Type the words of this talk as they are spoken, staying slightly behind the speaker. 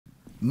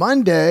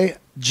Monday,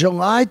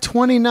 July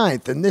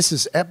 29th, and this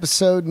is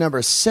episode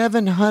number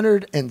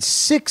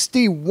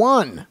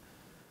 761.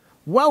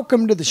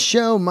 Welcome to the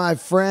show, my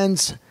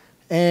friends,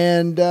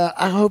 and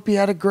I hope you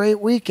had a great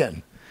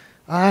weekend.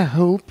 I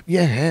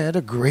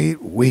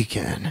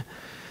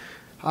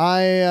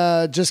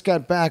just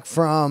got back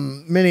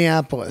from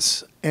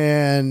Minneapolis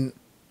and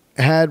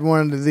had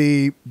one of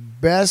the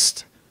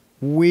best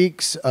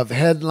weeks of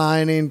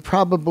headlining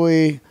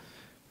probably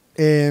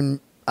in,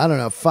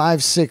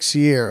 5-6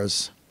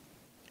 years.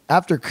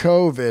 After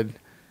COVID,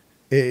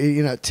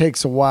 it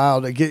takes a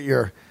while to get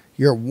your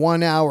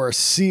 1 hour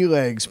sea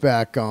legs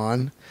back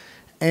on.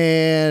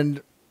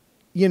 And,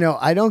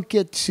 I don't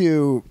get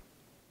to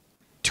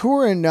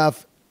tour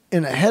enough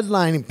in a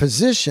headlining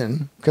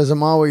position because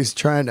I'm always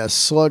trying to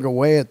slug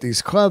away at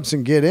these clubs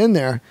and get in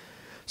there.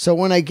 So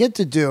when I get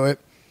to do it,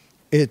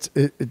 it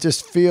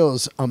just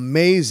feels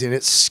amazing.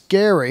 It's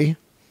scary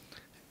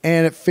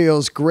and it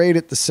feels great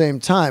at the same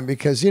time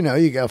because,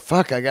 you go,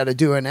 fuck, I got to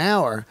do an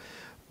hour.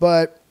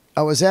 But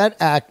I was at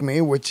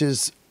Acme, which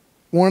is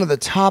one of the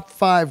top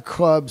 5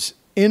 clubs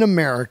in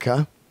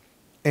America.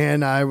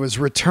 And I was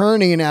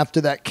returning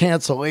after that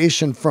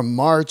cancellation from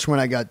March when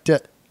I got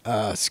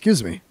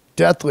deathly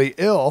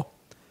ill.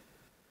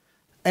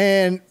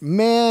 And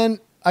man,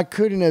 I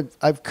couldn't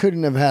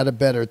have had a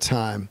better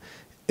time.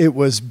 It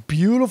was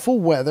beautiful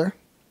weather.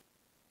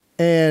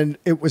 And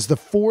it was the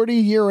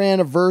 40-year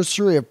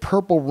anniversary of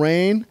Purple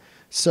Rain.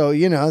 So,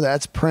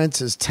 that's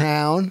Prince's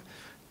town.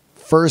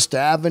 First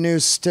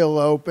Avenue's still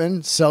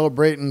open,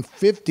 celebrating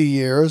 50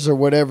 years or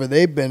whatever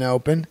they've been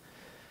open.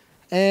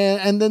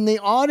 And then the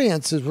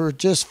audiences were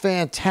just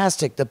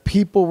fantastic. The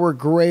people were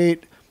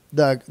great.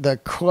 The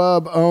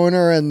club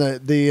owner and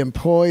the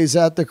employees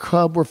at the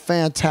club were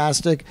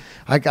fantastic.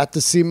 I got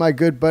to see my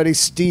good buddy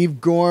Steve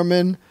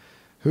Gorman,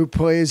 who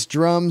plays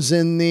drums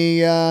in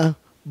the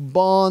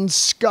Bon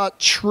Scott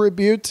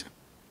tribute.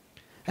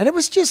 And it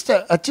was just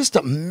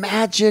a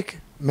magic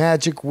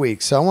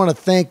week. So I want to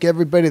thank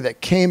everybody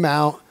that came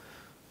out.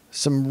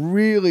 Some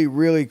really,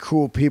 really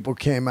cool people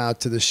came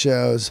out to the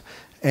shows.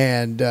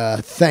 And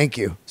thank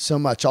you so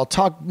much. I'll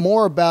talk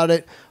more about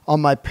it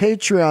on my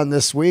Patreon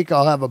this week.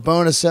 I'll have a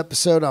bonus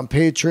episode on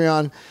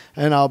Patreon,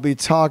 and I'll be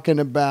talking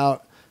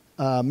about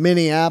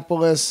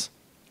Minneapolis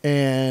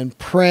and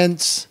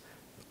Prince,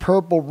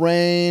 Purple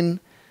Rain,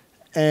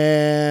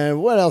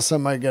 and what else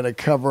am I going to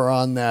cover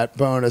on that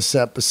bonus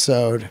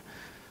episode?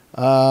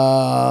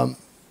 Some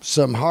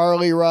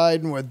Harley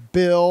riding with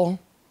Bill.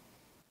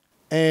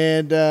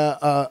 And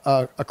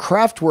a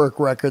Kraftwerk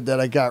record that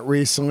I got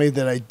recently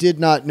that I did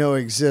not know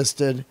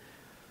existed.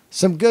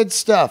 Some good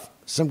stuff.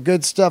 Some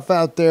good stuff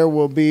out there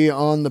will be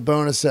on the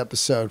bonus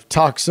episode.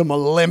 Talk some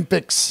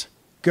Olympics.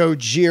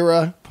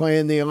 Gojira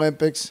playing the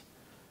Olympics.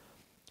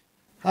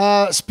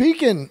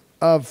 Speaking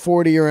of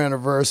 40-year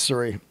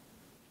anniversary,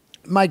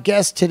 my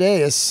guest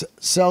today is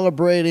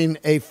celebrating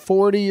a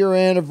 40-year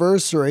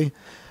anniversary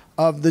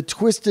of the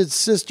Twisted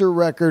Sister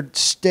record,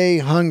 Stay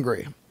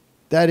Hungry.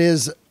 That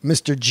is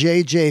Mr.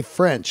 J.J.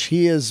 French.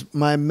 He is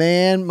my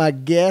man, my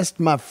guest,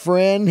 my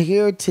friend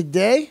here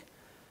today.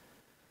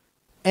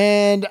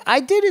 And I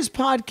did his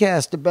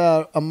podcast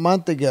about a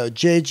month ago,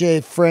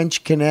 J.J.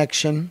 French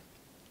Connection.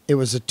 It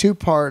was a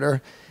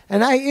 2-parter.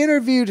 And I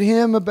interviewed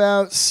him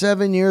about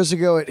 7 years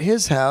ago at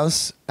his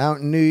house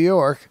out in New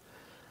York.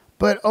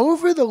 But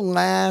over the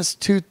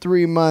last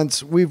 2-3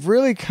 months, we've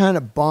really kind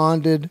of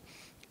bonded.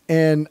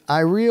 And I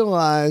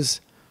realized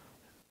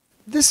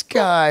this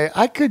guy,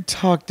 I could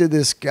talk to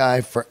this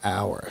guy for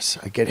hours.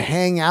 I could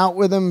hang out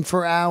with him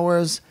for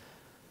hours.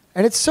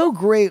 And it's so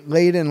great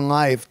late in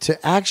life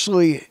to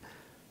actually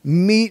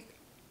meet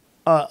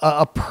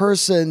a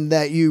person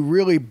that you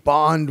really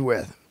bond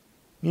with.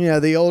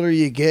 The older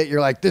you get,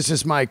 you're like, this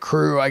is my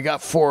crew. I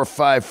got 4 or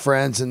 5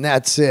 friends and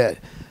that's it.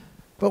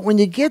 But when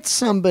you get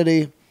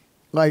somebody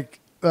like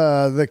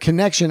the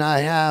connection I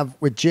have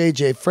with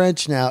JJ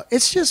French now,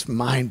 it's just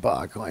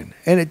mind-boggling.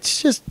 And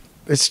it's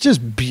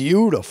just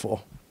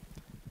beautiful.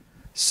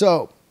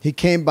 So he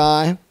came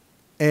by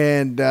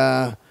and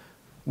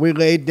we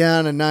laid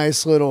down a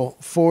nice little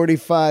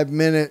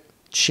 45-minute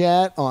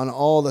chat on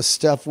all the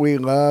stuff we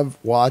love: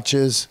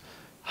 watches,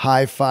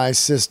 hi-fi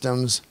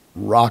systems,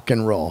 rock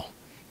and roll.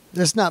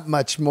 There's not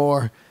much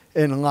more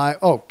in life.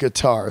 Oh,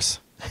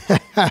 guitars.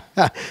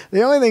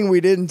 The only thing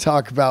we didn't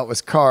talk about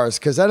was cars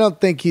because I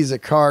don't think he's a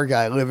car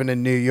guy living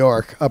in New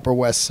York, Upper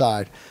West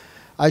Side.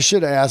 I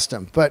should have asked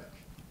him, but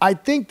I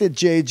think that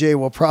JJ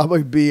will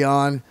probably be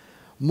on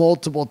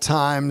multiple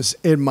times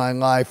in my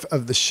life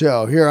of the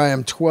show. Here I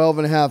am 12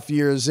 and a half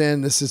years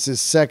in. This is his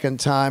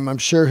second time. I'm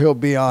sure he'll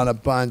be on a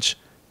bunch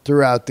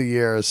throughout the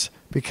years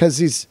because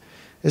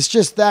it's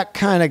just that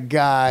kind of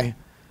guy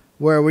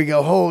where we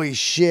go, holy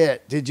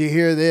shit, did you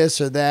hear this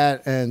or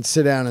that? And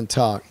sit down and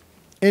talk.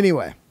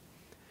 Anyway,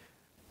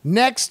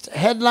 next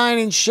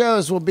headlining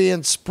shows will be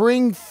in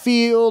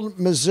Springfield,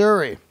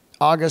 Missouri,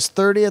 August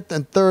 30th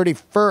and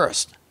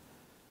 31st.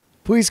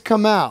 Please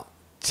come out.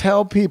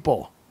 Tell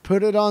people.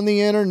 Put it on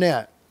the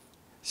internet.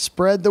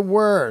 Spread the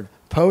word.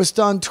 Post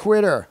on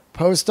Twitter.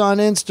 Post on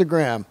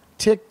Instagram,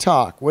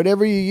 TikTok,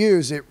 whatever you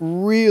use. It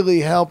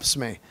really helps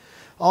me.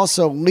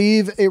 Also,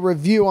 leave a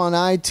review on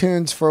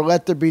iTunes for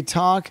Let There Be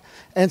Talk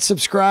and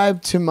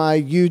subscribe to my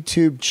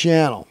YouTube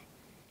channel.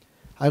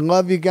 I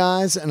love you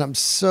guys, and I'm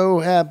so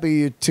happy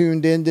you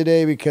tuned in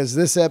today because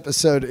this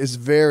episode is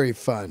very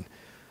fun.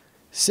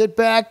 Sit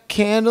back,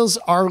 candles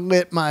are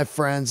lit, my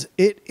friends.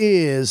 It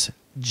is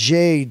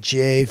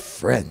JJ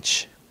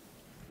French.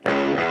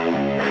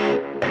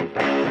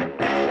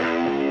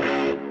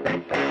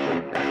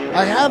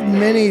 I have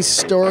many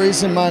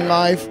stories in my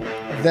life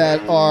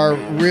that are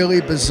really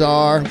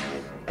bizarre,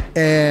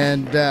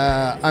 and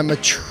I'm a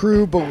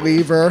true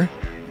believer,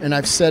 and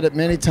I've said it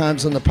many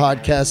times on the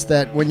podcast,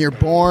 that when you're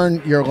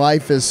born, your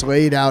life is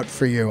laid out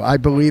for you. I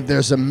believe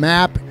there's a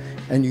map,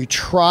 and you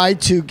try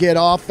to get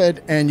off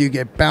it, and you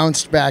get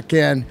bounced back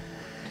in,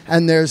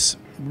 and there's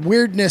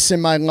weirdness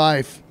in my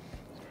life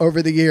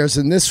over the years,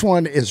 and this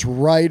one is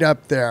right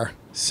up there.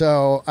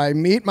 So I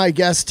meet my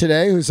guest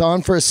today, who's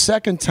on for a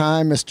second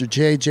time, Mr.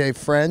 JJ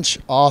French.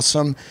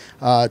 Awesome.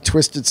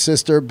 Twisted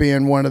Sister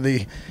being one of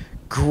the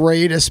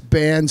greatest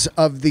bands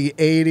of the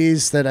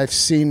 80s that I've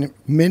seen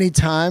many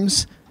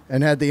times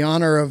and had the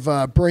honor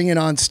of bringing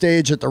on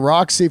stage at the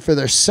Roxy for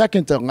their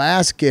second to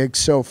last gig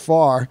so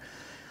far.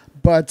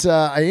 But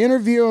I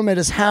interview him at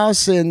his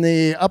house in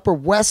the Upper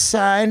West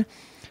Side.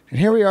 And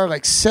here we are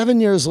like 7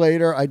 years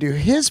later. I do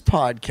his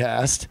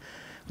podcast.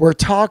 We're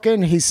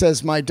talking. He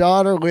says, my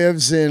daughter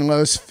lives in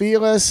Los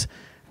Feliz.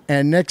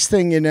 And next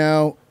thing you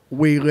know,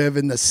 we live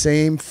in the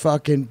same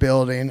fucking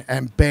building.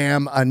 And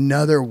bam,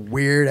 another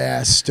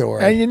weird-ass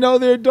story. And you know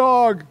their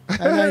dog.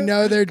 And I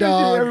know their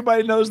dog.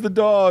 Everybody knows the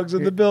dogs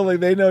in the building.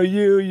 They know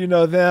you. You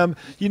know them.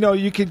 You know,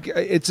 you could.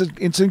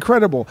 It's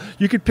incredible.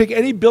 You could pick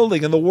any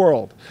building in the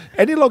world,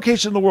 any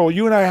location in the world.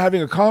 You and I are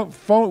having a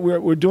phone.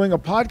 We're doing a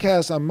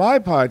podcast on my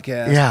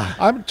podcast. Yeah.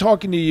 I'm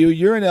talking to you.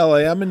 You're in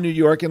L.A. I'm in New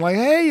York. And like,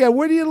 hey,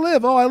 where do you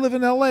live? Oh, I live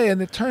in L.A.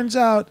 And it turns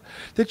out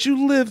that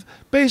you live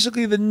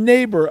basically the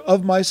neighbor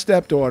of my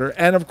stepdaughter.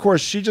 And of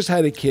course, she just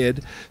had a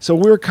kid. So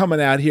we're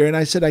coming out here. And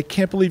I said, I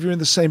can't believe you're in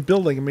the same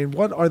building. I mean,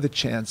 what are the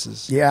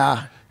chances?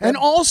 Yeah. And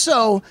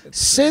also,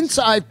 since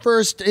I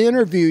first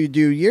interviewed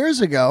you years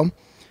ago,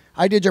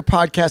 I did your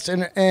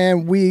podcast,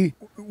 and we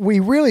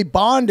really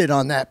bonded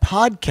on that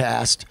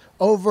podcast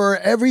over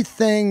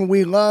everything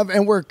we love,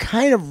 and we're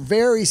kind of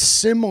very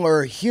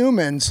similar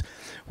humans.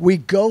 We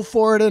go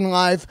for it in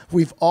life.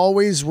 We've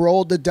always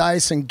rolled the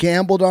dice and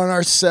gambled on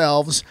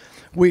ourselves.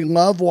 We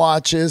love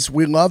watches.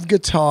 We love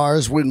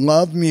guitars. We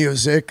love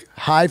music,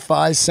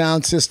 hi-fi,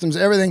 sound systems,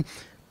 everything.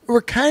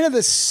 We're kind of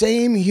the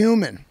same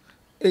human.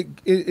 It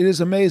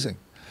is amazing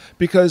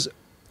because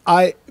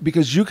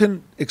you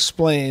can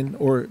explain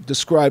or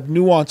describe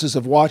nuances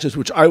of watches,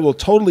 which I will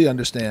totally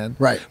understand,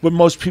 right? But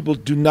most people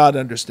do not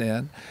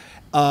understand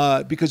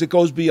because it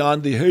goes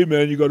beyond the, hey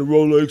man, you got a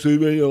Rolex, hey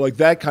man, you know, like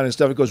that kind of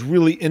stuff. It goes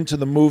really into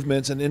the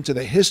movements and into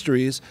the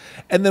histories.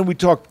 And then we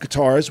talk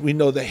guitars. We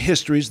know the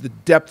histories, the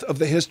depth of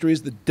the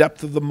histories, the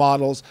depth of the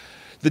models,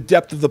 the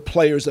depth of the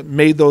players that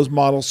made those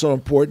models so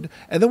important.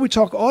 And then we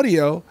talk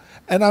audio.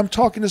 And I'm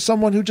talking to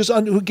someone who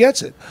who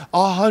gets it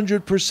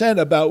 100%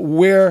 about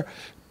where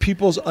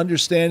people's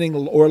understanding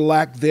or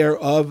lack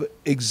thereof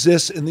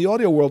exists in the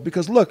audio world.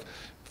 Because look,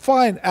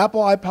 fine,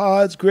 Apple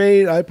iPods,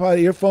 great, iPod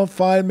earphone,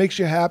 fine, makes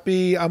you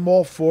happy. I'm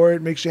all for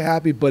it, makes you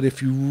happy. But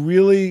if you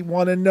really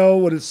want to know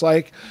what it's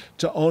like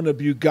to own a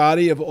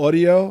Bugatti of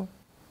audio,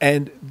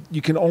 and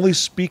you can only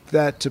speak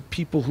that to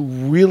people who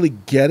really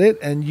get it,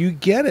 and you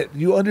get it.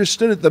 You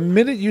understood it. The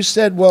minute you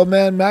said, well,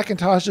 man,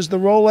 Macintosh is the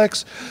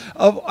Rolex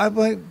of, I'm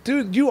like,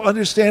 dude, you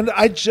understand?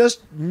 I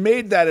just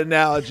made that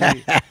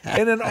analogy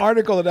in an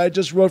article that I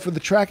just wrote for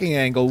the Tracking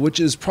Angle, which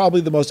is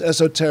probably the most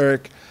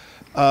esoteric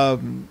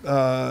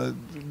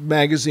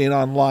magazine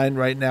online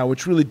right now,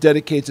 which really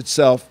dedicates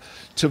itself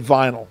to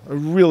vinyl,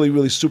 really,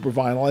 really super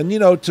vinyl. And, you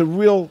know, to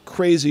real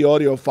crazy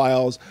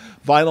audiophiles,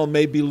 vinyl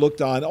may be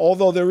looked on,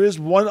 although there is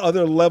one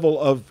other level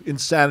of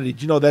insanity.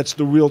 You know, that's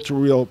the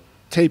reel-to-reel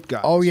tape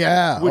guys. Oh,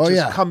 yeah. Which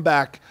has come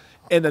back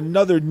in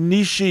another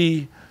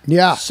niche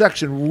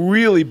section,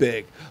 really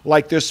big.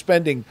 Like they're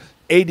spending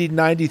 $80,000,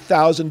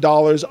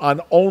 $90,000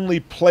 on only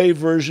play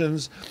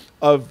versions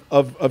of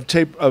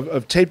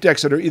tape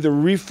decks that are either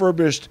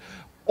refurbished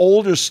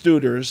older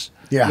Studers,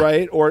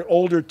 right, or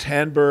older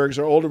Tandbergs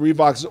or older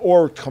Reeboks,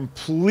 or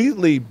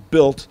completely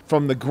built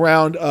from the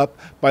ground up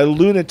by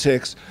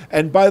lunatics.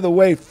 And by the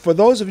way, for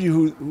those of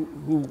you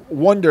who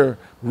wonder,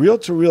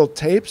 reel-to-reel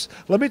tapes,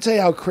 let me tell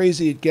you how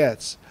crazy it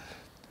gets.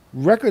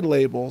 Record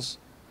labels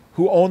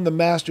who own the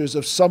masters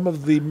of some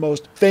of the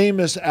most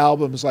famous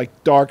albums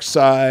like Dark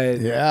Side.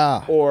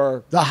 Yeah.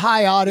 Or the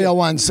high audio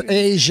ones,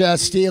 Asia,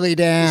 Steely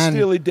Dan.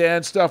 Steely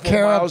Dan stuff.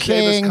 Carole Miles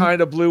King. Davis, Kind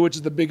of Blue, which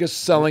is the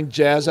biggest selling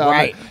jazz album.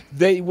 Right.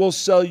 They will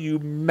sell you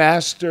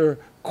master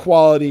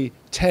quality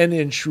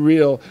 10-inch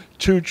reel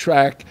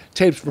 2-track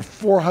tapes for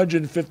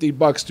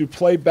 $450 to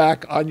play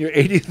back on your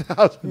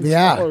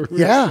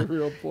 $80,000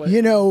 reel player.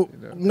 You know,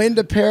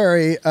 Linda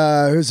Perry,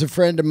 who's a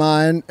friend of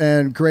mine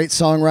and great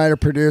songwriter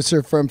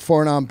producer from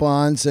Four Non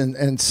Blondes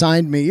and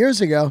signed me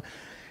years ago.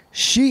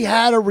 She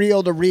had a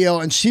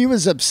reel-to-reel, and she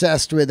was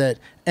obsessed with it.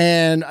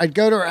 And I'd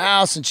go to her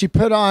house, and she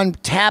put on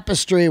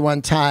Tapestry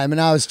one time,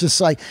 and I was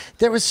just like,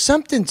 there was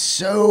something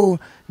so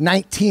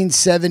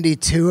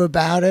 1972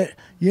 about it.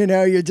 You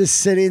know, you're just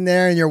sitting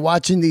there, and you're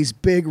watching these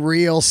big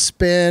reels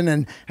spin,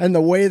 and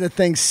the way the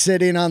thing's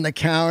sitting on the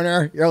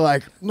counter, you're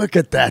like, look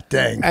at that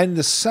thing. And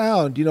the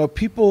sound, you know,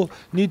 people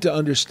need to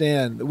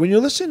understand, when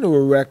you're listening to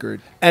a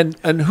record, and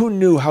who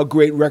knew how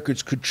great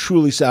records could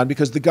truly sound,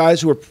 because the guys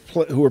who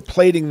were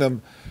plating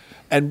them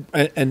and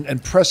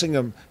pressing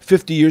them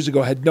 50 years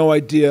ago had no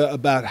idea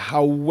about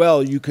how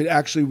well you could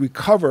actually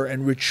recover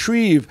and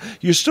retrieve.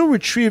 You're still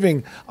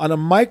retrieving on a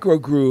micro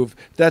groove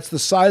that's the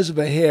size of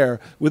a hair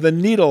with a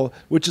needle,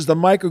 which is the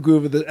micro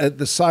groove at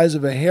the size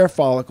of a hair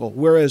follicle.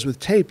 Whereas with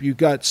tape, you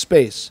got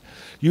space.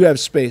 You have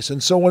space.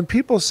 And so when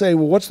people say,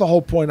 well, what's the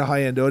whole point of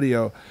high-end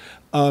audio?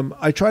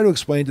 I try to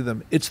explain to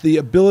them, it's the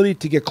ability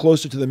to get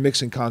closer to the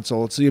mixing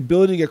console. It's the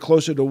ability to get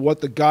closer to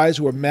what the guys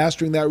who were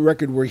mastering that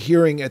record were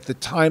hearing at the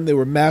time they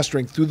were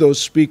mastering through those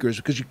speakers,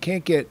 because you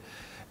can't get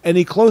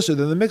any closer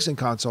than the mixing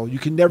console. You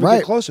can never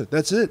get closer.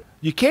 That's it.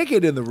 You can't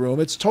get in the room.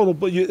 It's total,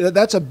 but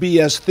that's a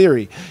BS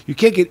theory. You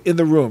can't get in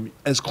the room.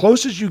 As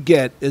close as you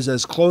get is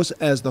as close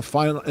as the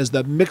final, as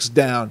the mix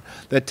down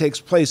that takes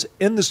place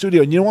in the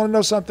studio. And you want to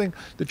know something?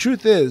 The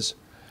truth is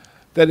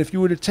that if you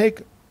were to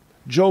take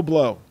Joe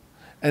Blow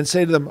and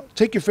say to them,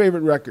 take your favorite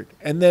record,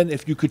 and then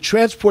if you could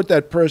transport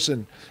that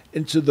person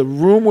into the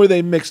room where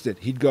they mixed it,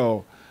 he'd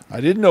go,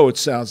 I didn't know it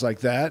sounds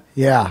like that.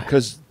 Yeah.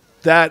 Because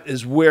that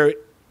is where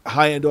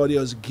high-end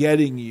audio is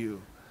getting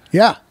you.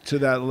 Yeah. To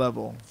that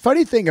level.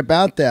 Funny thing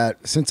about that,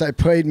 since I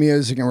played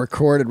music and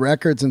recorded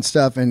records and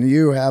stuff, and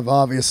you have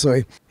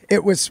obviously,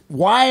 it was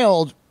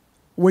wild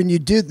when you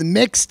do the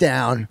mix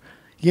down.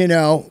 You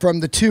know, from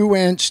the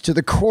 2-inch to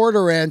the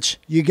 1/4-inch,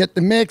 you get the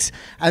mix,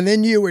 and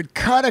then you would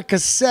cut a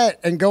cassette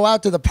and go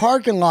out to the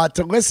parking lot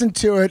to listen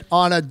to it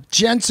on a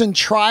Jensen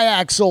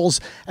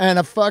triaxles and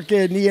a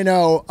fucking,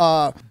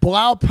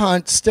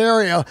 Blaupunkt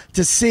stereo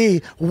to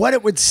see what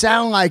it would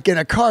sound like in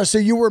a car. So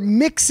you were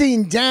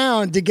mixing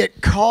down to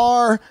get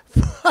car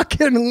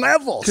fucking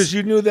levels. Because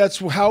you knew that's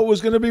how it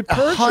was going to be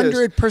purchased.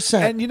 100%.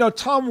 And,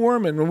 Tom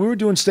Werman, when we were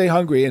doing Stay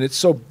Hungry, and it's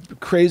so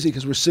crazy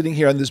because we're sitting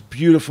here on this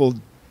beautiful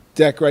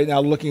deck right now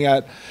looking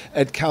at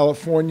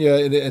California,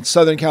 in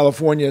Southern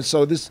California.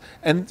 So this,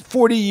 and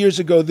 40 years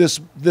ago this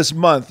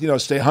month,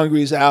 Stay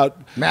Hungry's out.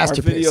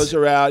 Masterpiece. Our videos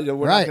are out.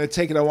 We're not going to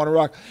take it, I Want to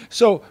Rock.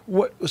 So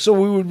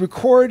we would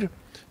record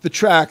the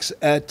tracks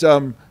at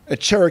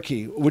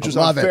Cherokee, which was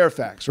on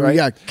Fairfax, right?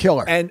 Yeah,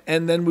 killer. And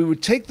then we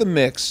would take the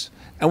mix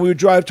and we would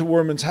drive to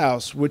Werman's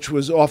house, which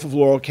was off of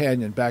Laurel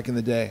Canyon back in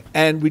the day.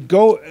 And we'd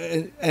go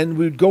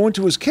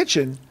into his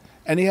kitchen,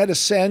 and he had a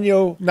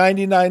Sanyo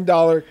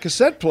 $99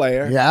 cassette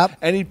player. Yep.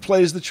 And he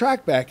plays the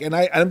track back. And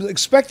I'm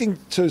expecting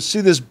to see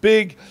this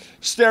big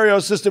stereo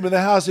system in the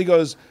house. He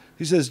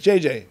says,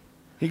 JJ,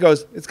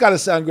 it's got to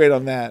sound great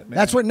on that, man.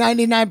 That's what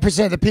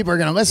 99% of the people are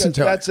going to listen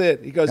to. That's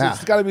it. He goes,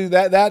 It's got to be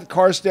that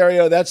car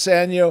stereo, that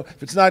Sanyo.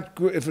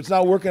 If it's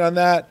not working on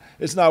that,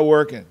 it's not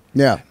working.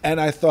 Yeah. And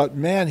I thought,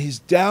 man, he's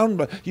down,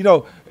 but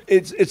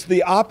it's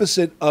the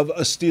opposite of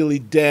a Steely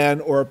Dan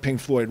or a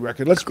Pink Floyd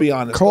record. Let's be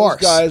honest. Of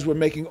course. Those guys were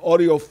making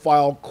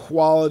audiophile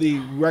quality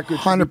records.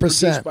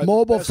 100%.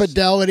 Mobile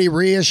fidelity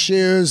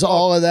reissues,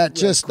 all of that,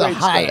 just the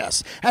highest.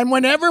 Stuff. And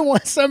whenever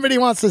somebody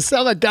wants to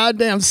sell a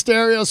goddamn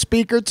stereo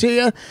speaker to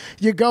you,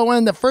 you go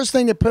in, the first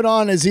thing you put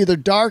on is either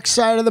Dark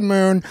Side of the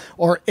Moon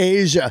or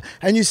Asia.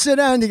 And you sit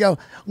down and you go,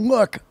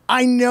 look,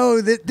 I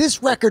know that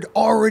this record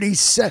already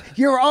said,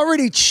 you're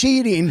already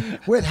cheating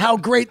with how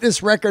great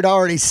this record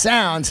already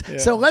sounds. Yeah.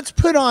 So let's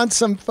put on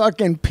some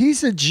fucking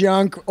piece of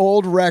junk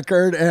old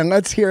record and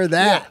let's hear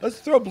that. Yeah, let's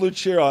throw Blue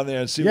Cheer on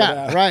there and see what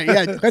happens. Right.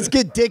 Yeah, let's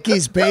get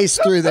Dickie's bass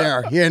through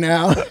there,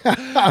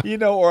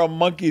 or a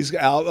Monkeys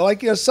album,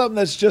 like something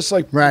that's just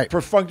like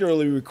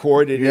perfunctorily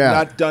recorded and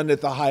not done at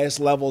the highest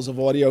levels of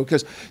audio.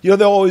 Because they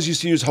always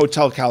used to use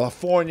Hotel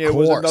California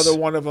was another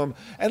one of them.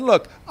 And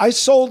look, I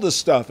sold this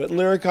stuff at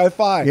Lyric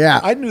Hi-Fi. Yeah.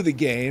 I knew the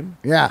game.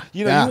 Yeah.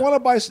 You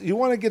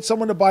want to get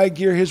someone to buy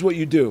gear, here's what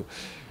you do.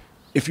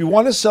 If you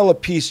want to sell a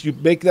piece, you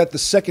make that the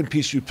second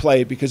piece you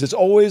play, because it's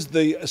always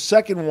the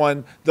second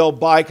one they'll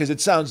buy because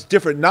it sounds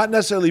different. Not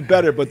necessarily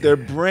better, but their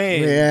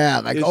brain.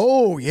 Yeah, I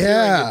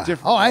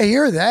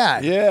hear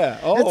that. Yeah.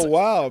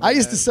 Wow. I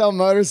used to sell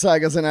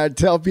motorcycles, and I'd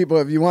tell people,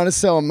 if you want to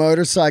sell a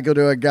motorcycle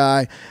to a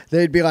guy,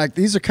 they'd be like,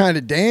 these are kind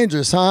of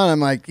dangerous, huh? And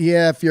I'm like,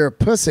 yeah, if you're a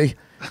pussy.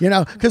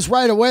 Because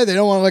right away they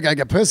don't want to look like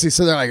a pussy,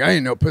 so they're like, I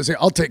ain't no pussy,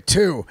 I'll take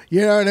 2.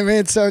 You know what I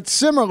mean? So it's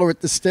similar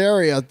with the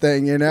stereo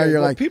thing, you're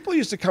like... People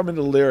used to come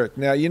into Lyric.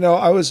 Now,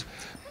 I was...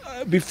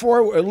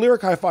 before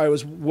Lyric Hi-Fi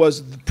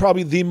was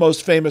probably the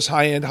most famous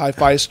high-end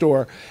hi-fi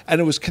store,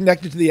 and it was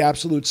connected to the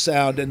Absolute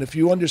Sound. And if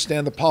you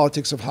understand the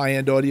politics of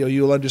high-end audio,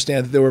 you'll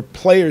understand that there were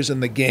players in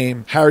the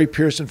game. Harry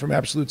Pearson from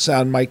Absolute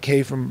Sound, Mike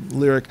Kay from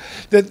Lyric.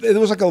 That it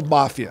was like a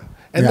mafia.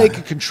 And they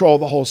could control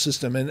the whole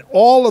system. And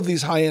all of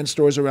these high-end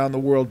stores around the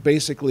world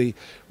basically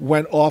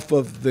went off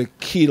of the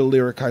key to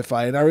Lyric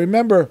Hi-Fi. And I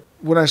remember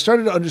when I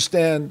started to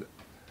understand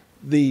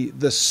the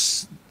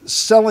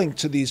selling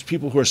to these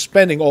people who are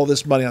spending all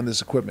this money on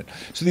this equipment.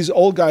 So these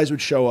old guys would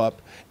show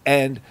up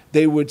and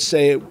they would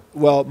say,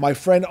 well, my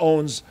friend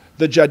owns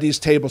the Jadis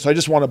table, so I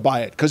just want to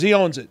buy it because he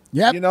owns it.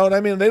 Yep. You know what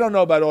I mean? They don't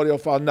know about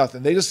audiophile,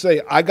 nothing. They just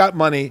say, I got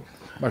money,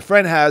 my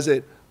friend has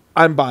it,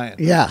 I'm buying.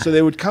 Yeah. So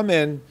they would come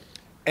in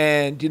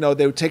and, you know,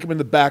 they would take them in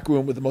the back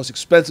room where the most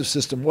expensive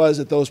system was.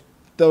 At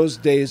those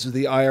days,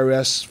 the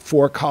IRS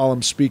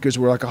 4-column speakers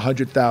were like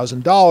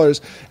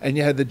 $100,000, and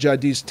you had the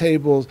Jadis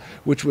tables,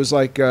 which was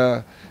like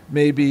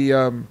maybe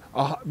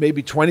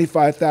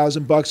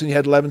 $25,000, and you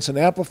had Levinson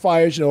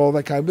amplifiers, you know, all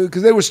that kind of,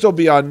 because they were still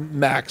beyond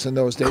max in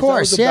those days. Of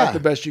course, that was about the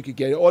best you could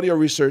get, audio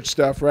research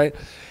stuff, right?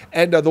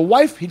 And the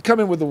wife, he'd come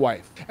in with the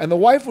wife, and the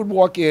wife would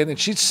walk in, and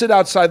she'd sit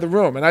outside the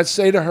room, and I'd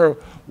say to her,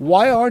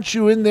 why aren't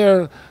you in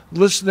there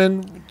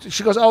listening?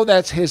 She goes, oh,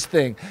 that's his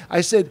thing. I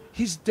said,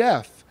 he's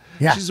deaf.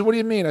 Yeah. She said, what do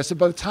you mean? I said,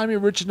 by the time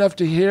you're rich enough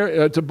to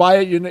hear, to buy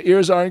it, your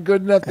ears aren't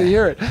good enough to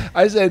hear it.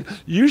 I said,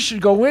 you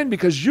should go in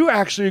because you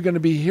actually are going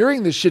to be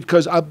hearing this shit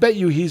because I bet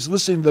you he's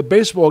listening to the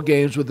baseball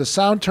games with the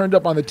sound turned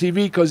up on the TV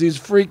because he's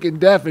freaking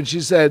deaf. And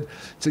she said,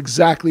 it's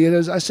exactly it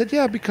is. I said,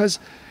 yeah, because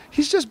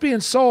he's just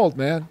being sold,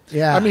 man.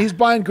 Yeah. I mean, he's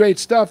buying great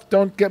stuff.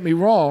 Don't get me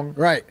wrong.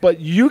 Right. But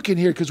you can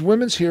hear, because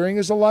women's hearing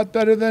is a lot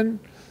better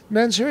than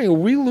men's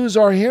hearing. We lose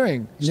our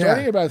hearing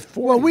starting about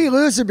 40. Well, we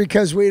lose it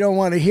because we don't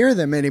want to hear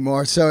them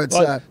anymore. So it's,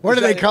 what do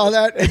they call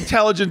that?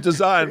 Intelligent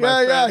design,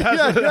 my friend.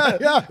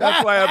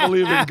 That's why I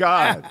believe in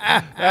God.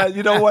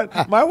 You know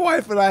what? My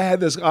wife and I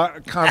had this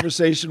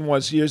conversation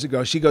once years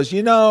ago. She goes,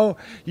 you know,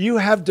 you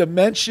have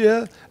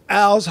dementia,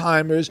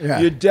 Alzheimer's,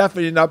 you're deaf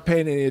and you're not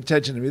paying any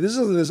attention to me. This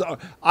is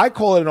I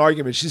call it an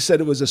argument. She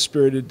said it was a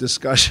spirited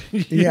discussion.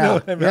 You know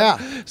what I mean?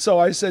 Yeah. So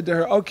I said to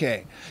her,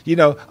 okay, you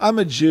know, I'm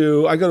a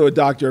Jew. I go to a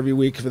doctor every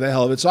week for the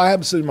hell of it. So I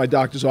happen to sit in my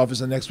doctor's office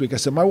the next week. I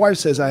said, my wife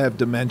says I have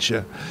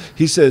dementia.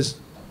 He says,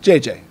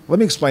 JJ, let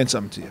me explain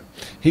something to you.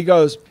 He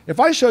goes, if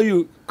I show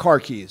you car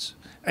keys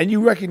and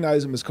you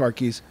recognize them as car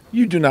keys,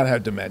 you do not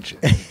have dementia.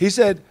 He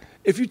said,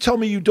 if you tell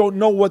me you don't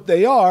know what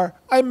they are,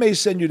 I may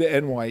send you to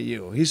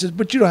NYU. He says,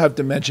 but you don't have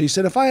dementia. He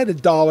said, if I had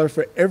 $1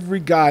 for every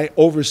guy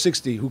over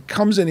 60 who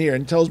comes in here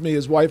and tells me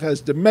his wife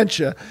has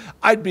dementia,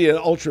 I'd be an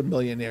ultra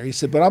millionaire. He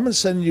said, but I'm going to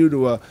send you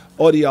to an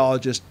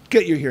audiologist,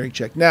 get your hearing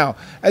checked. Now,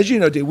 as you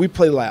know, Dave, we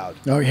play loud.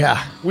 Oh,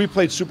 yeah. We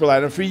played super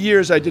loud. And for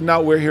years, I did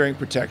not wear hearing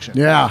protection.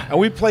 Yeah. And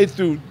we played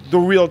through the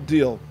real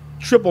deal,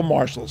 triple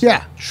Marshalls.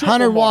 Yeah, Triple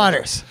 100 Marshalls.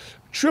 waters.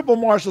 Triple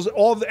Marshalls,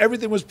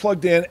 everything was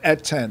plugged in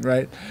at 10,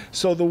 right?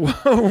 So the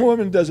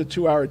woman does a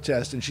 2-hour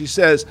test, and she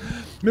says,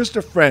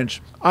 Mr. French,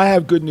 I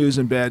have good news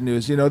and bad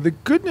news. You know, the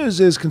good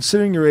news is,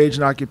 considering your age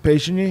and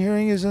occupation, your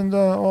hearing isn't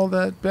all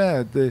that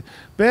bad. The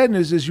bad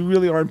news is you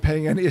really aren't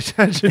paying any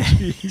attention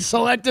to you.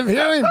 Selective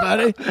hearing,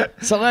 buddy.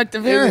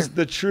 Selective hearing. It is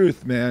the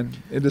truth, man.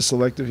 It is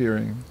selective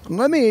hearing.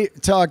 Let me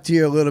talk to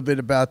you a little bit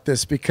about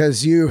this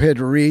because you had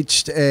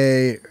reached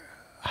a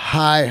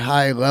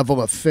high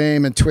level of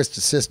fame in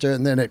Twisted Sister,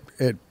 and then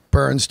it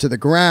burns to the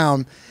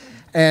ground.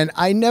 And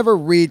I never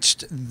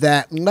reached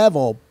that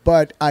level,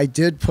 but I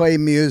did play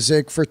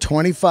music for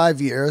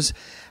 25 years.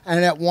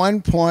 And at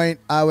one point,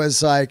 I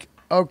was like,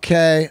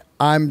 okay,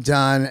 I'm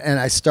done. And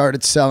I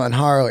started selling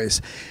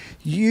Harleys.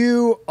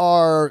 You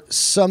are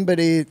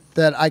somebody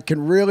that I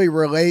can really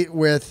relate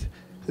with,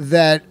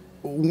 that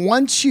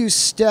once you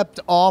stepped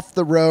off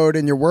the road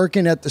and you're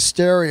working at the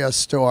stereo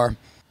store,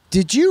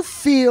 did you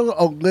feel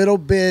a little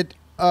bit,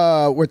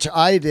 which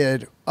I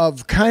did,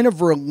 of kind of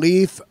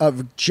relief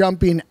of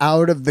jumping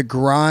out of the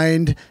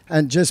grind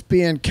and just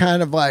being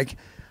kind of like,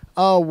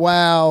 oh,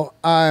 wow,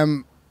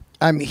 I'm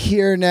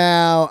here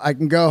now. I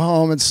can go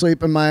home and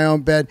sleep in my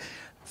own bed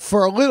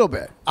for a little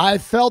bit. I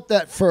felt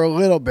that for a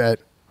little bit.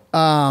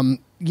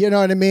 You know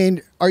what I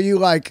mean? Are you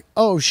like,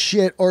 oh,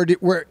 shit, or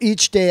were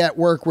each day at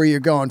work where you're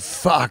going,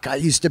 fuck, I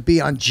used to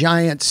be on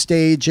giant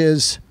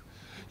stages?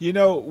 You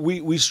know,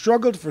 we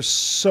struggled for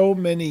so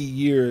many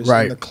years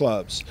in the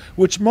clubs,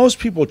 which most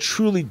people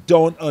truly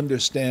don't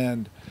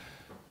understand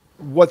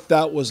what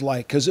that was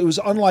like, because it was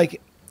unlike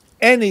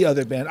any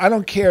other band. I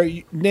don't care.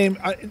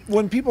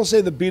 When people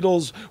say the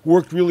Beatles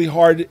worked really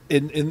hard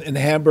in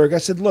Hamburg, I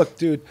said, look,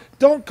 dude,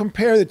 don't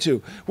compare the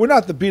two. We're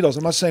not the Beatles.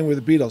 I'm not saying we're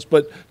the Beatles,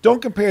 but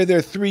don't compare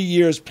their 3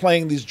 years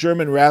playing these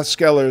German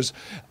Rathskellers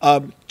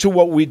to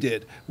what we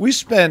did. We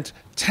spent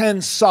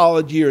 10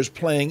 solid years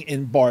playing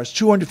in bars,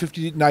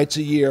 250 nights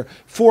a year,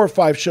 4 or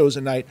 5 shows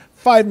a night,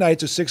 5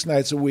 nights or 6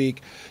 nights a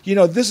week. You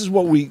know, this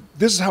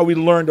is how we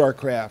learned our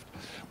craft.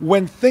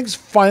 When things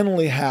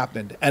finally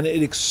happened and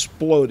it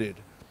exploded,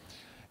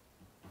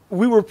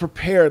 we were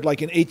prepared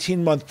like an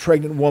 18-month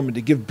pregnant woman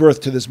to give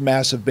birth to this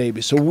massive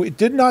baby. So it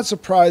did not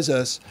surprise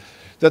us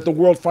that the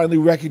world finally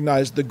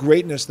recognized the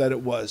greatness that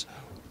it was.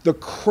 The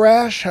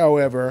crash,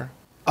 however,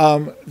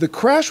 the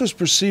crash was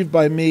perceived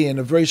by me in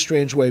a very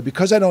strange way.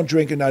 Because I don't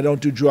drink and I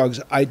don't do drugs,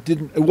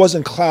 it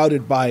wasn't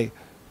clouded by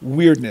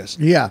weirdness.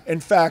 Yeah. In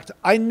fact,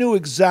 I knew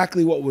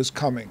exactly what was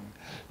coming.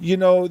 You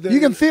know,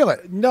 you can feel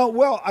it. No,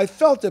 well, I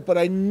felt it, but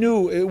I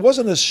knew it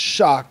wasn't as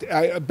shocked.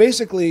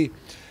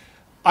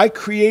 I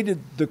created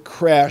the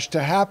crash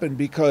to happen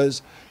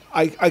because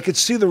I could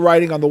see the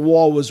writing on the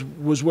wall was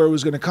where it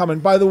was going to come.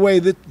 And by the way,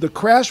 the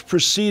crash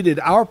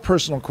preceded, our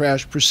personal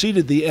crash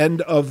preceded the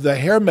end of the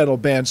hair metal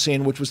band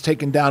scene, which was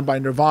taken down by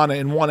Nirvana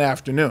in one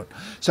afternoon.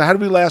 So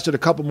had we lasted a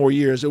couple more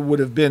years, it would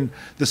have been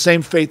the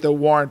same fate that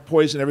Warrant,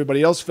 Poison,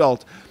 everybody else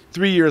felt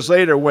 3 years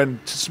later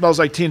when Smells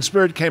Like Teen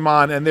Spirit came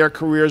on and their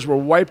careers were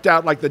wiped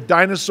out like the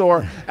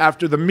dinosaur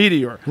after the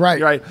meteor. Right.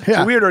 Yeah.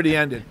 So we had already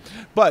ended.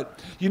 But,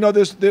 you know,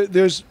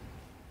 there's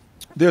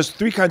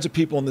three kinds of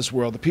people in this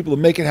world. The people who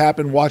make it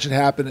happen, watch it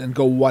happen, and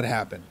go, what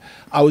happened?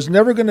 I was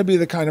never going to be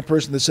the kind of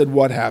person that said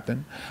what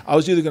happened. I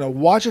was either going to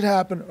watch it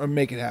happen or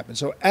make it happen.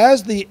 So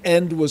as the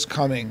end was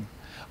coming,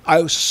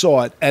 I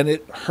saw it, and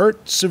it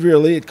hurt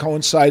severely. It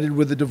coincided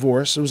with the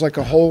divorce. It was like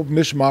a whole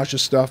mishmash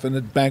of stuff and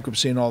the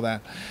bankruptcy and all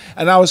that.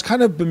 And I was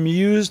kind of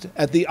bemused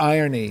at the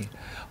irony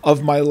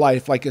of my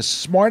life. Like, as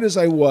smart as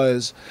I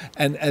was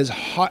and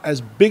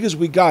as big as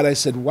we got, I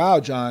said, wow,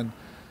 John,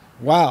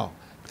 wow.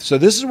 So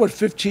this is what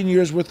 15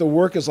 years worth of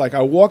work is like.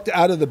 I walked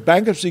out of the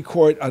bankruptcy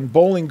court on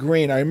Bowling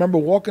Green. I remember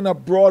walking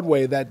up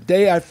Broadway that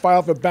day I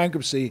filed for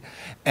bankruptcy,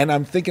 and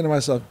I'm thinking to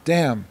myself,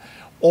 damn,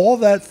 all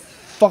that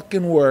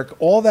fucking work,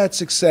 all that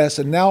success,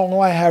 and now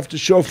all I have to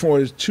show for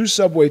it is 2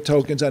 subway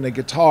tokens and a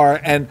guitar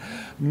and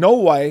no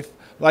wife.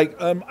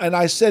 And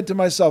I said to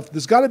myself,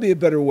 there's got to be a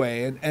better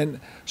way. And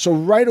so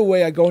right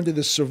away I go into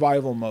this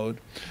survival mode.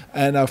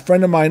 And a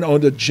friend of mine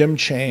owned a gym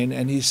chain,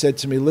 and he said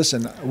to me,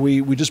 listen,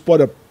 we just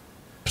bought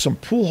some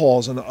pool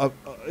halls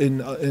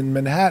in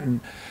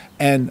Manhattan,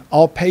 and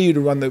I'll pay you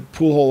to run the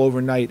pool hall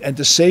overnight. And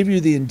to save you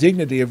the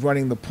indignity of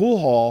running the pool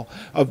hall,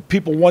 of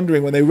people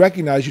wondering when they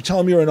recognize you, tell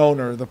them you're an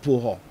owner of the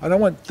pool hall. And I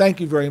went, thank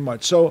you very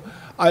much. So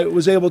I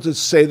was able to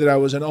say that I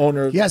was an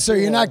owner. Yeah, so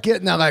you're not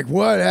getting that like,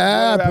 what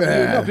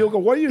happened? No, people go,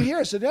 what are you here?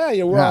 I said,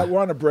 yeah, we're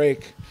on a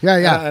break.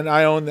 Yeah. And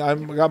I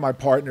got my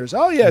partners.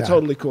 Oh, yeah,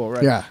 totally cool,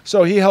 right? Yeah.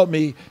 So he helped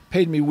me,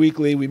 paid me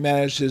weekly. We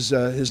managed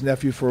his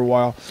nephew for a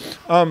while.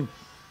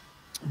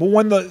 But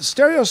when the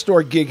stereo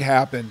store gig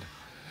happened,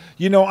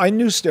 you know, I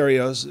knew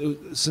stereos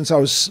since I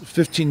was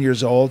 15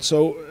 years old.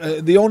 So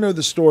the owner of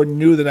the store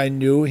knew that I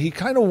knew. He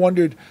kind of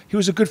wondered. He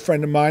was a good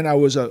friend of mine. I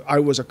was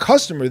a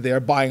customer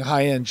there buying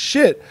high-end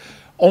shit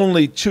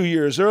only 2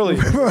 years earlier,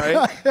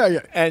 right? Yeah.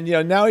 And you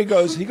know, now he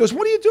goes,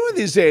 what are you doing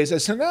these days? I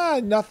said,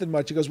 nothing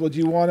much. He goes, well, do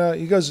you want to?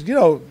 He goes, you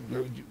know,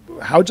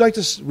 would you like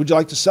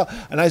to sell?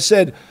 And I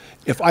said,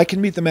 if I can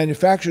meet the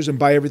manufacturers and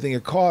buy everything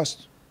it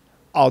costs,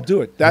 I'll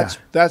do it. That's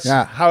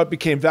how it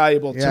became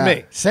valuable to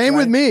me. Same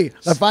with me.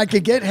 If I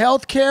could get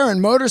health care and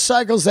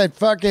motorcycles at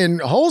fucking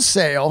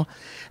wholesale,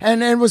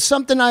 and it was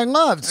something I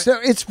loved. So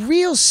it's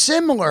real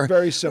similar.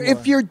 Very similar.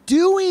 If you're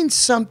doing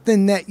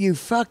something that you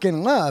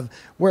fucking love,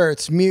 where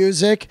it's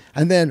music,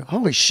 and then,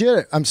 holy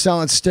shit, I'm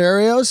selling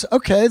stereos.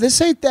 Okay, this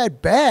ain't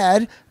that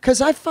bad because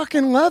I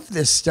fucking love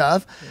this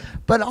stuff. Yeah.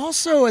 But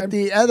also at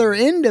the other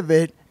end of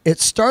it, it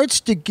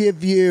starts to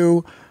give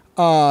you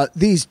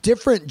these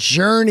different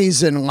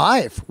journeys in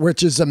life,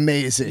 which is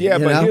amazing. Yeah,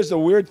 but here's the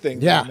weird thing,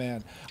 though,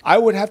 man. I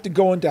would have to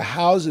go into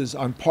houses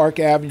on Park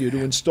Avenue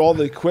to install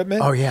the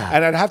equipment. Oh, yeah.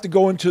 And I'd have to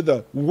go into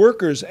the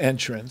workers'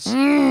 entrance,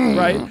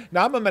 right?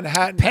 Now, I'm a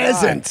Manhattan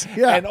peasant. guy,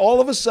 Yeah. and all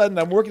of a sudden,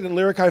 I'm working at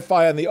Lyric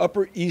Hi-Fi on the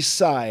Upper East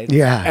Side.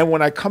 Yeah. And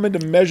when I come in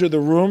to measure the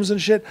rooms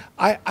and shit,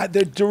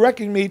 they're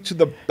directing me to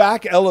the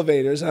back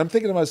elevators, and I'm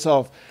thinking to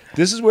myself,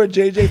 this is where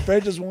J.J.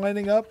 French is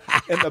winding up,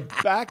 in the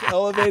back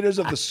elevators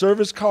of the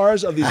service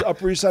cars of these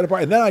Upper East Side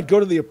apartments. And then I'd go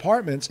to the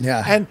apartments,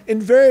 and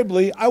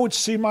invariably, I would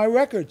see my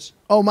records.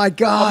 Oh, my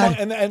God.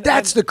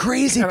 That's the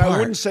crazy part. And I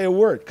wouldn't say a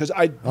word because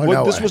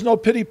this was no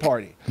pity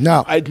party.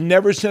 No. I'd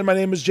never said my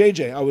name was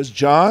JJ. I was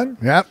John.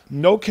 Yep.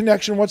 No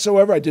connection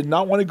whatsoever. I did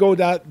not want to go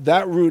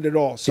that route at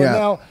all. So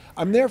now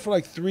I'm there for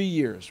like 3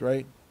 years,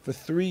 right? For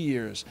 3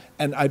 years.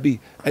 And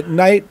at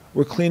night,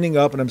 we're cleaning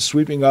up and I'm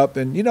sweeping up.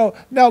 And, you know,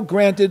 now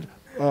granted,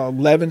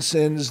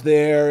 Levinson's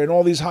there and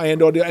all these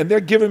high-end audio, and they're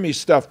giving me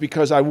stuff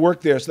because I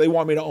work there, so they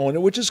want me to own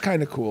it, which is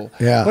kind of cool.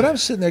 Yeah. But I'm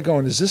sitting there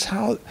going, is this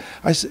how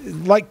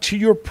like to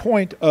your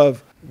point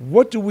of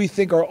what do we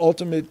think our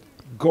ultimate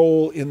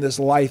goal in this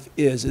life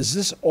is? Is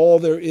this all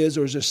there is,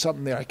 or is there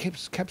something there? I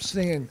kept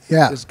saying,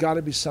 there's got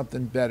to be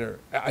something better.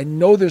 I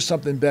know there's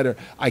something better.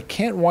 I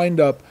can't wind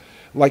up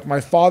like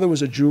my father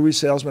was a jewelry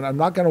salesman. I'm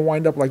not going to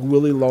wind up like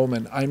Willie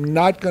Loman. I'm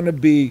not going to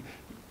be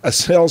a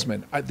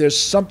salesman. There's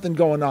something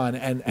going on,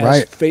 and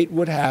as fate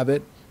would have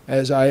it,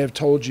 as I have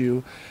told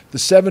you, the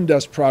Seven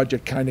Dust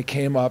Project kind of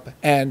came up,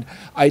 and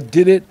I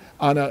did it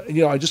on a,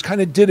 I just kind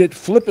of did it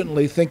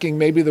flippantly, thinking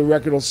maybe the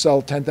record will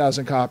sell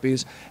 10,000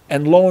 copies.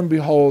 And lo and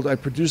behold, I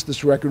produced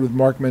this record with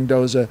Mark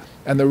Mendoza,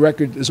 and the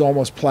record is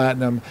almost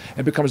platinum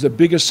and becomes the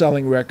biggest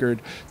selling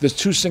record. The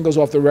 2 singles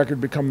off the record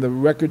become the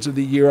records of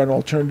the year on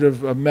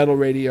alternative metal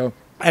radio.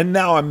 And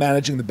now I'm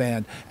managing the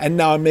band, and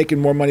now I'm making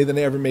more money than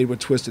I ever made with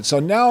Twisted. So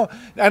now,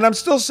 and I'm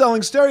still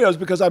selling stereos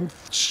because I'm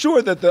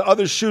sure that the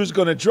other shoe's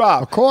going to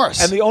drop. Of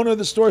course. And the owner of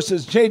the store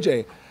says,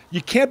 JJ,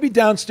 you can't be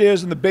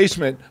downstairs in the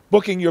basement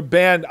booking your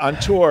band on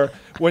tour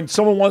when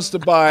someone wants to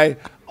buy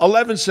a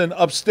Levinson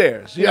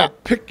upstairs. You know,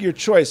 pick your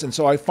choice. And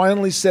so I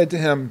finally said to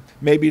him,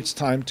 maybe it's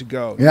time to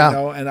go.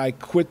 Yeah. And I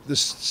quit the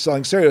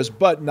selling stereos,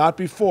 but not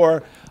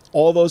before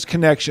all those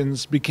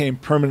connections became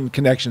permanent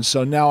connections.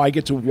 So now I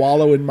get to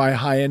wallow in my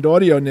high-end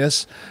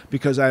audio-ness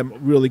because I'm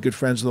really good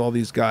friends with all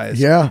these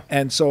guys. Yeah.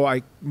 And so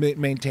I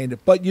maintained it.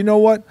 But you know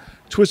what?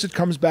 Twisted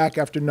comes back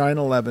after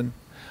 9/11.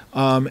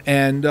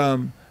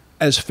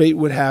 As fate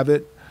would have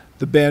it,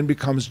 the band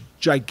becomes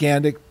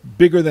gigantic,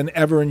 bigger than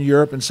ever in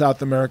Europe and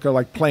South America,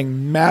 like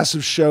playing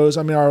massive shows.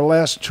 I mean, our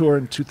last tour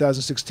in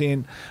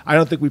 2016, I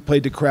don't think we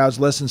played to crowds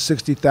less than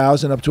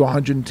 60,000 up to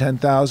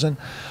 110,000.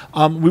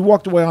 We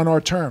walked away on our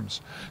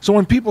terms. So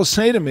when people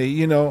say to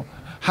me,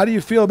 how do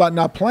you feel about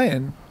not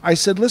playing? I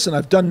said, listen,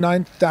 I've done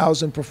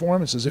 9,000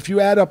 performances. If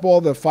you add up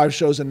all the 5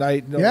 shows a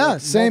night.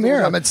 Same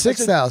here. I'm at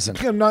 6,000.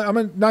 I'm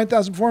at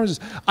 9,000 performances.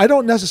 I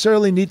don't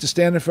necessarily need to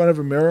stand in front of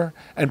a mirror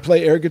and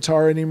play air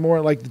guitar anymore.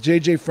 Like the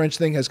J.J. French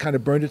thing has kind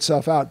of burned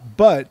itself out.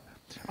 But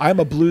I'm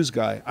a blues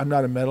guy. I'm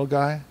not a metal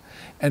guy.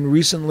 And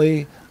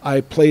recently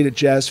I played at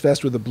Jazz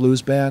Fest with a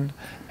blues band.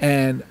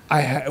 And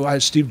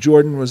Steve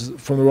Jordan was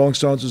from the Rolling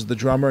Stones, was the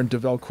drummer, and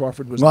DeVell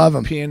Crawford was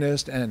the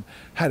pianist, and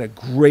had a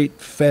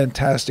great,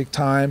 fantastic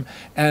time.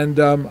 And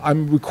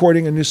I'm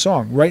recording a new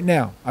song right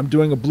now. I'm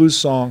doing a blues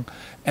song,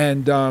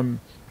 and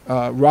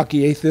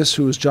Rocky Athis,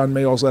 who is John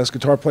Mayall's last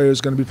guitar player, is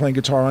going to be playing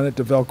guitar on it.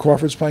 DeVell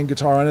Crawford's playing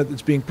guitar on it.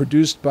 It's being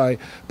produced by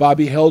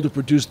Bobby Held, who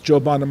produced Joe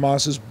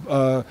Bonamassa's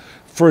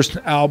first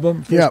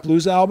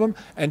blues album,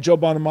 and Joe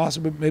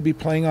Bonamassa may be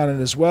playing on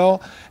it as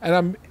well. And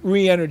I'm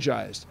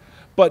re-energized.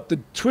 But the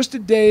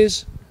Twisted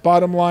days,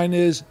 bottom line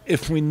is,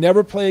 if we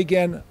never play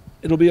again,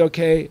 it'll be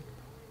okay.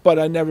 But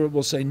I never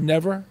will say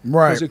never,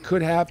 because it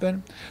could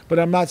happen. But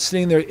I'm not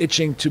sitting there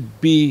itching to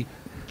be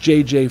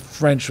J.J.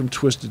 French from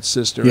Twisted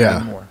Sister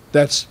anymore.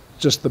 That's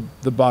just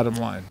the bottom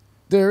line.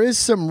 There is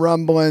some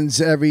rumblings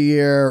every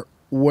year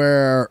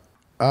where,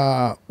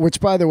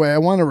 which, by the way, I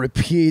want to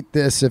repeat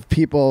this if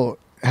people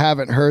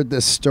haven't heard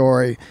this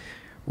story.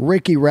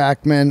 Ricky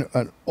Rackman,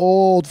 an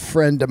old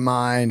friend of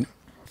mine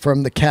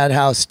from the Cat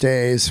House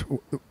days,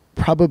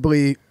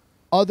 probably,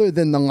 other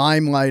than the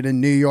Limelight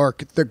in New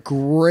York, the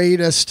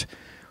greatest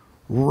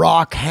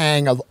rock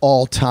hang of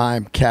all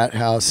time, Cat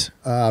House.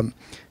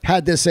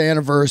 Had this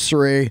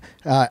anniversary,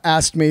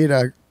 asked me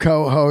to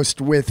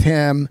co-host with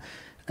him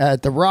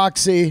at the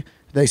Roxy.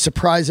 They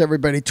surprised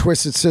everybody,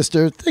 Twisted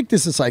Sister. I think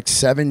this is like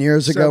 7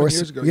 years ago. 7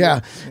 years ago,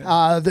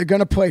 yeah. They're going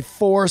to play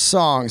 4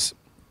 songs.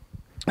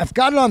 I've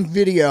got it on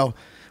video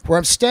where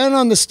I'm standing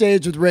on the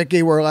stage with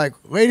Ricky. We're like,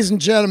 ladies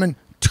and gentlemen,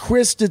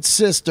 Twisted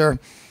Sister.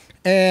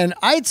 And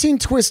I'd seen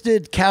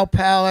Twisted Cow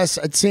Palace.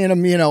 I'd seen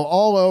them,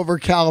 all over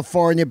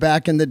California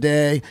back in the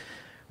day.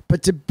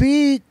 But to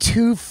be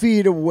 2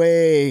 feet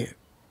away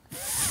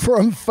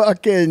from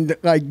fucking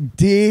like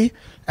D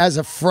as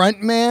a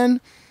front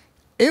man,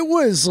 it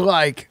was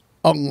like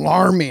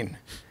alarming.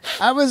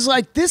 I was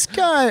like, this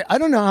guy, I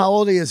don't know how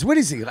old he is. What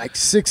is he, like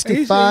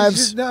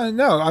 65?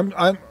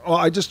 No.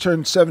 I just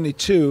turned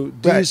 72.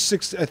 D's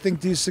 60, I think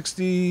D's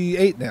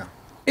 68 now.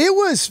 It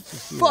was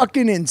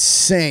fucking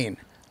insane.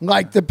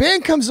 Like, the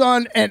band comes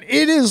on, and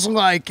it is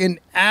like an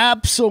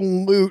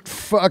absolute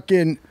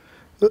fucking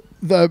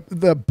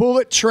the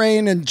bullet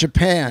train in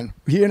Japan.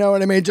 You know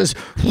what I mean? Just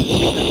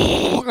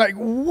like,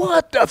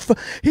 what the fuck?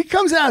 He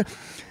comes out.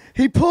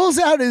 He pulls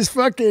out his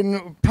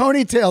fucking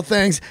ponytail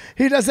things.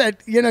 He does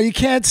that, you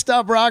can't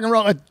stop rock and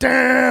roll.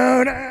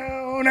 Down,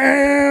 down,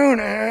 down,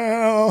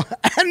 down.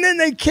 And then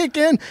they kick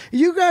in.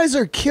 You guys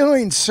are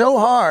killing so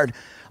hard.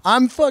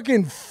 I'm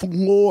fucking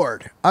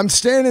floored. I'm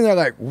standing there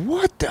like,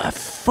 what the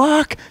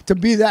fuck? To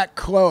be that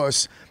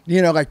close,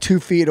 like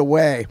 2 feet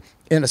away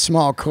in a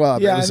small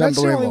club. Yeah, it was and that's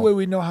the unbelievable. only way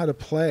we know how to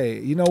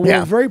play.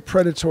 We're a very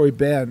predatory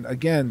band.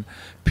 Again,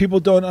 people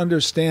don't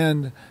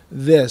understand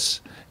this,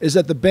 is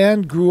that the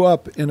band grew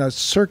up in a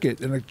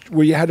circuit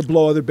where you had to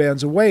blow other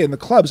bands away in the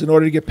clubs in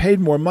order to get paid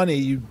more money.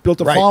 You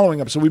built a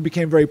following up, so we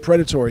became very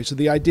predatory. So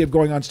the idea of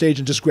going on stage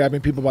and just grabbing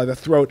people by the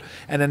throat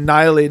and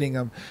annihilating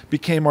them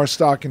became our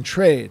stock and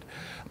trade.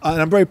 And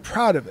I'm very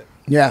proud of it.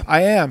 Yeah.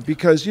 I am,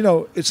 because,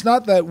 it's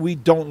not that we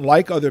don't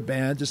like other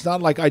bands. It's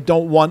not like I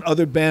don't want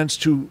other bands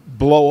to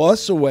blow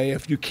us away.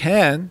 If you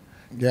can,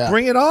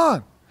 bring it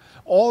on.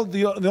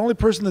 the only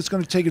person that's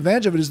going to take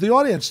advantage of it is the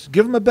audience.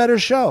 Give them a better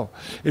show.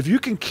 If you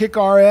can kick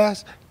our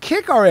ass,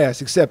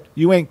 except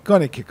you ain't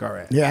going to kick our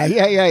ass.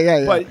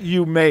 Yeah. But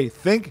you may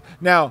think.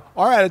 Now,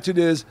 our attitude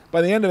is,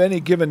 by the end of any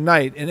given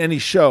night, in any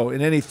show,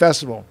 in any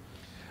festival,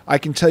 I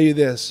can tell you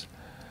this.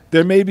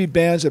 There may be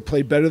bands that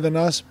play better than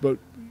us, but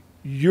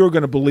you're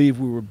going to believe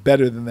we were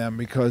better than them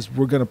because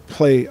we're going to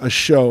play a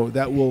show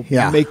that will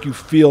make you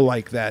feel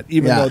like that,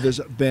 even though there's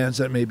bands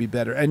that may be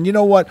better. And you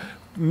know what?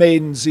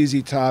 Maiden,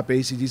 ZZ Top,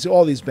 AC/DC,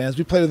 all these bands,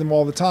 we play with them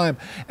all the time.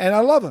 And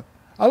I love it.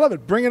 I love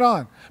it. Bring it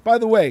on. By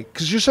the way,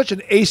 because you're such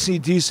an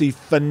AC/DC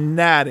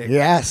fanatic.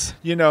 Yes.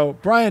 You know,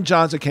 Brian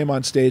Johnson came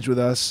on stage with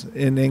us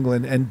in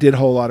England and did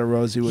Whole Lotta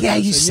Rosie with us. Yeah,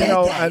 you and, said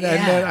that.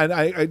 And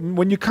then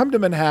when you come to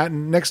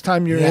Manhattan, next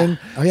time you're in,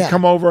 you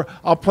come over,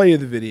 I'll play you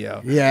the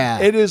video. Yeah.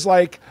 It is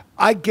like,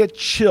 I get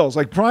chills.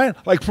 Like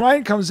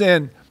Brian comes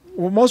in.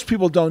 Well, most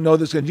people don't know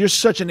this. You're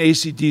such an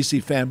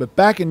AC/DC fan, but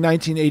back in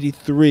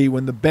 1983,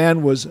 when the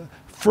band was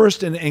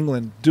first in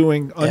England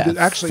doing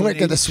actually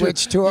Flick of the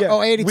Switch tour.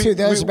 Yeah, 82.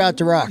 That was about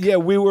to rock. Yeah,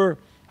 we were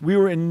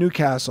in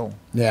Newcastle.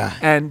 Yeah.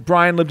 And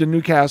Brian lived in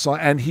Newcastle,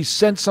 and he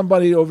sent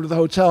somebody over to the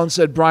hotel and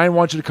said, Brian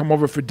wants you to come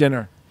over for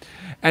dinner.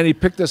 And he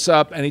picked us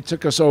up and he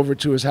took us over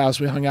to his house.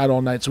 We hung out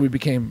all night, so we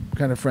became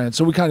kind of friends.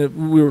 So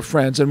we were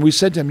friends, and we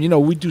said to him, you know,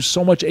 we do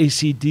so much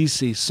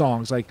AC/DC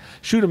songs. Like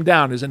Shoot 'Em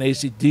Down is an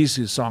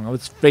AC/DC song.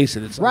 Let's face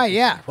it, it's right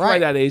out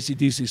of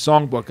AC/DC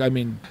songbook. I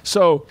mean,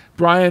 so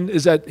Brian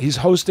he's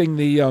hosting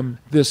the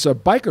this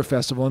biker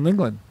festival in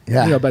England.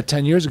 Yeah. You know, about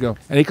 10 years ago,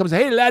 and he comes,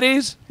 hey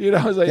laddies, you know,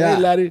 I was like, hey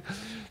laddie.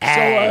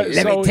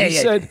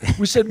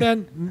 We said,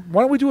 man,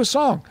 why don't we do a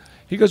song?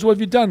 He goes, what have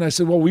you done? I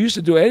said, well, we used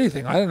to do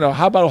anything. I don't know.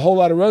 How about a Whole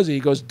Lotta Rosie? He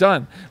goes,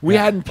 done. We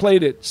hadn't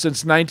played it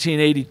since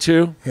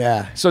 1982.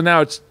 Yeah. So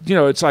now it's, you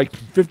know, it's like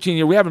 15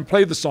 years. We haven't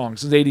played the song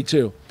since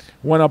 82.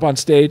 Went up on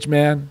stage,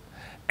 man,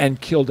 and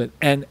killed it.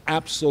 And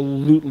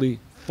absolutely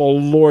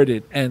floored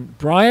it. And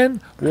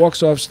Brian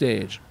walks off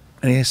stage.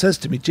 And he says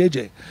to me,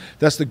 JJ,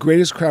 that's the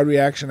greatest crowd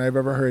reaction I've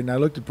ever heard. And I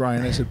looked at Brian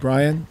and I said,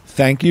 Brian,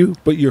 thank you,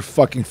 but you're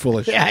fucking full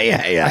of shit.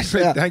 Yeah. I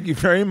said, thank you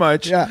very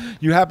much. Yeah.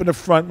 You happen to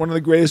front one of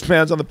the greatest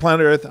bands on the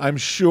planet Earth. I'm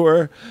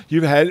sure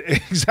you've had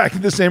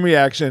exactly the same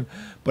reaction,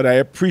 but I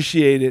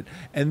appreciate it.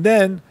 And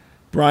then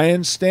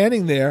Brian's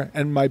standing there,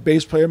 and my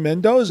bass player,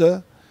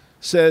 Mendoza,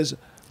 says,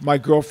 my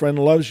girlfriend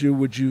loves you.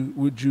 Would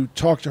you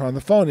talk to her on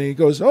the phone? And he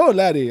goes, oh,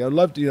 laddie, I'd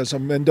love to. You know, so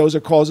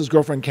Mendoza calls his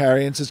girlfriend,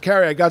 Carrie, and says,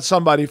 Carrie, I got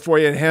somebody for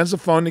you, and hands the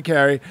phone to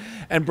Carrie.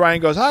 And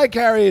Brian goes, hi,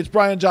 Carrie, it's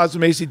Brian Johnson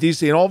from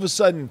AC/DC. And all of a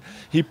sudden,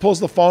 he pulls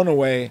the phone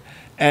away,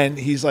 and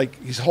he's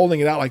holding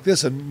it out like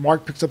this, and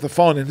Mark picks up the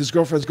phone, and his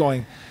girlfriend's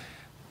going,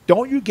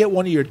 don't you get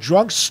one of your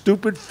drunk,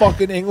 stupid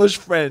fucking English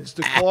friends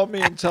to call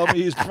me and tell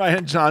me he's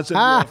Brian Johnson.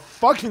 You're a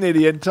fucking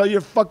idiot. And tell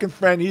your fucking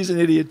friend he's an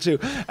idiot too.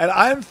 And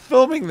I'm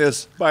filming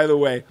this, by the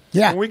way.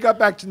 Yeah. When we got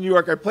back to New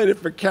York, I played it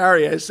for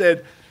Carrie. I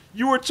said,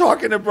 you were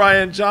talking to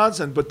Brian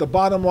Johnson. But the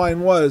bottom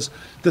line was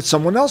that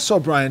someone else saw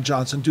Brian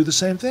Johnson do the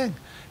same thing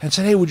and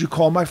said, hey, would you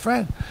call my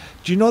friend?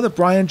 Do you know that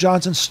Brian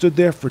Johnson stood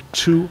there for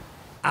 2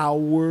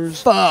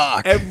 hours?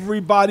 Fuck.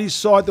 Everybody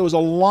saw it. There was a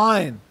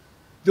line.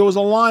 There was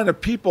a line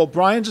of people.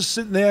 Brian just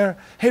sitting there.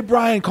 Hey,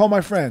 Brian, call my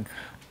friend.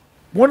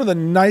 One of the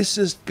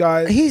nicest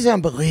guys. He's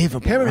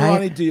unbelievable. Him and right?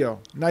 Ronnie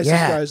Dio. Nicest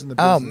guys in the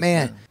business. Oh,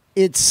 man.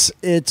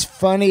 It's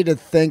funny to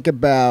think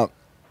about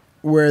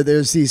where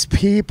there's these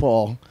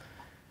people,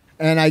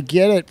 and I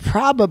get it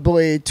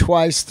probably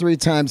 2, 3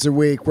 times a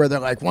week, where they're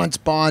like, once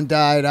Bond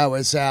died, I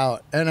was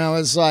out. And I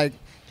was like,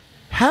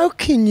 how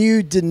can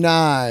you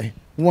deny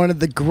one of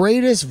the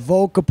greatest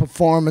vocal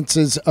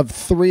performances of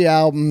 3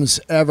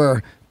 albums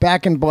ever,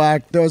 Back in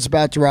Black, Those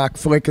About to Rock,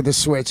 Flick of the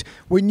Switch?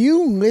 When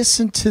you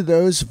listen to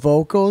those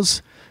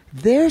vocals,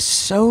 they're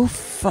so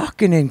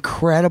fucking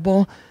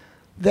incredible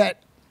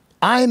that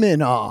I'm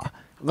in awe.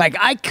 Like,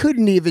 I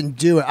couldn't even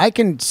do it. I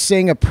can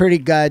sing a pretty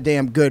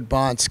goddamn good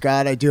Bon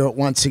Scott. I do it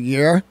once a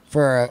year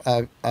for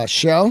a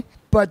show.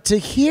 But to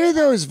hear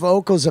those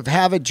vocals of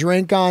Have a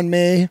Drink on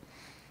Me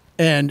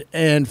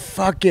and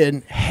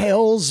fucking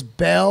Hell's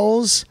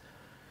Bells,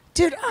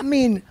 dude, I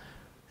mean,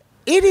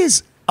 it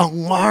is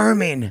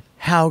alarming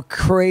how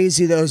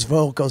crazy those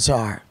vocals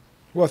are.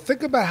 Well,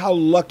 think about how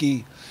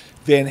lucky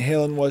Van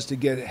Halen was to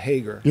get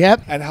Hager.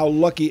 Yep. And how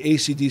lucky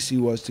AC/DC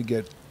was to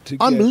get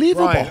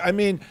Unbelievable. Brian. I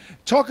mean,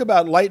 talk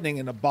about lightning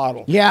in a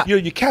bottle. Yeah.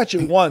 You catch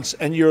it once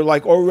and you're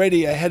like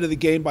already ahead of the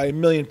game by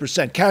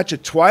 1,000,000%. Catch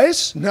it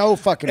twice? No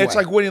fucking way. It's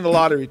like winning the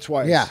lottery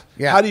twice.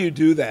 Yeah. How do you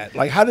do that?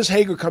 Like, how does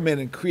Hager come in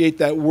and create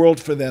that world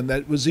for them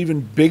that was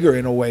even bigger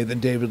in a way than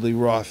David Lee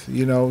Roth?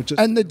 You know,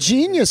 and the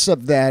genius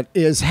of that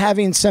is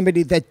having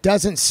somebody that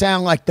doesn't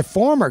sound like the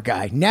former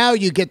guy. Now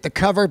you get the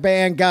cover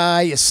band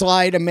guy, you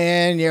slide him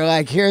in, you're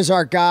like, here's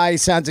our guy, he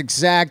sounds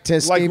exact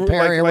to Steve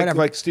Perry or whatever.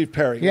 Like Steve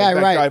Perry. Yeah, like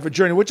that right. guy for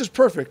Journey, which is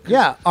perfect.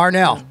 Yeah,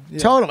 Arnell. Yeah.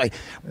 Totally.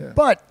 Yeah.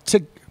 But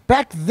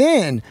back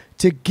then,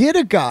 to get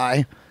a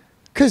guy,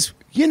 because,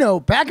 you know,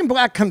 Back in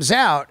Black comes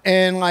out,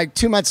 and like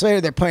 2 months later,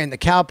 they're playing the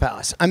Cow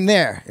Palace. I'm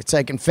there. It's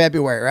like in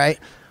February, right?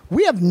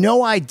 We have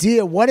no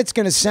idea what it's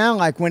going to sound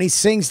like when he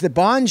sings the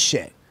Bond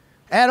shit.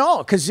 at all.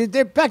 Because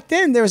back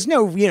then, there was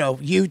no,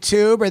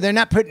 YouTube, or they're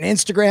not putting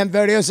Instagram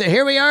videos. So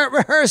here we are at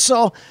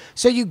rehearsal.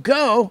 So you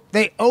go,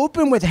 they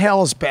open with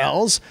Hell's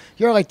Bells.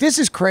 You're like, this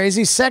is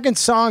crazy. Second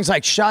song's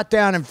like Shot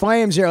Down in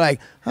Flames. You're like,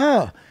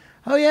 oh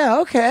yeah,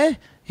 okay.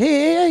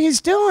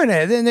 He's doing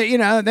it. Then,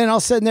 then all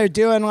of a sudden they're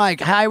doing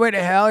like Highway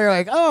to Hell. You're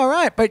like, oh, all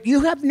right. But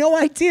you have no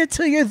idea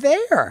till you're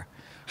there.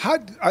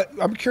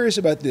 I'm curious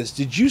about this.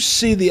 Did you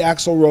see the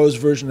Axl Rose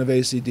version of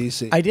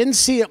AC/DC? I didn't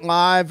see it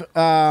live.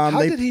 How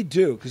did he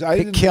do? Because I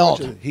didn't watch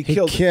it. He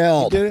killed. He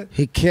did it?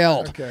 He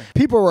killed. Okay.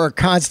 People were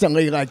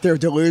constantly like, they're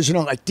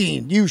delusional. Like,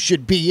 Dean, you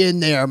should be in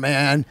there,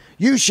 man.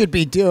 You should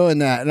be doing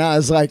that. And I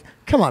was like,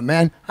 come on,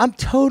 man. I'm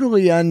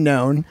totally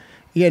unknown.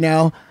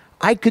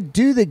 I could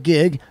do the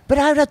gig, but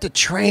I'd have to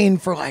train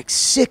for like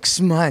 6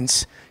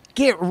 months,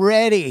 get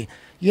ready.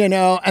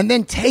 And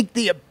then take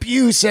the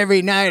abuse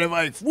every night of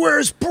like,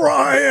 where's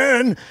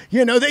Brian?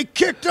 They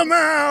kicked him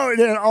out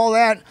and all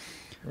that.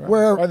 Right.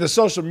 Where or the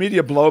social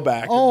media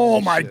blowback. Oh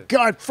my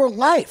God, for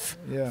life.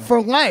 Yeah. For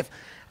life.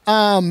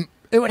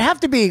 It would have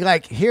to be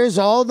like, here's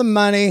all the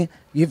money.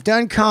 You've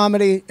done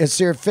comedy. It's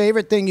your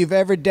favorite thing you've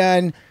ever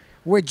done.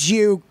 Would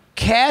you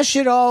cash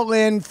it all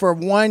in for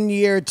 1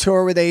 year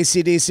tour with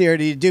AC/DC, or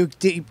do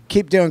you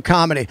keep doing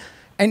comedy?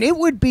 And it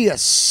would be a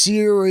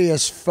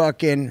serious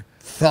fucking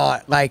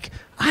thought. Like,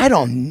 I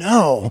don't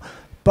know.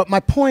 But my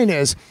point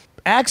is,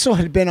 Axl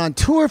had been on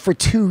tour for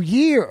 2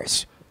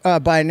 years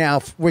by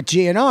now with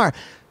GNR.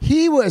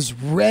 He was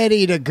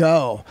ready to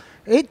go.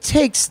 It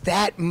takes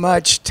that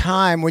much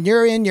time. When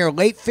you're in your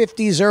late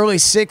 50s, early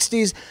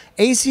 60s,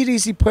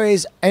 AC/DC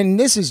plays, and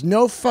this is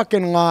no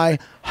fucking lie,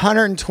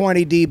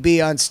 120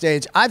 dB on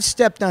stage. I've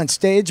stepped on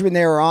stage when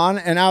they were on,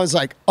 and I was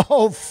like,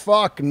 oh,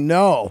 fuck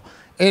no.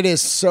 It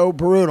is so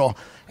brutal.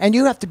 And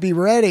you have to be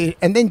ready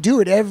and then do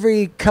it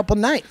every couple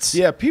nights.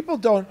 Yeah, people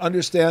don't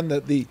understand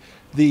that the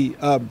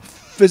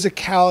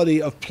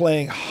physicality of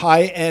playing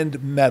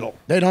high-end metal.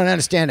 They don't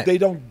understand it. They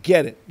don't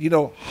get it.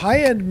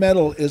 High-end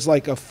metal is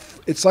like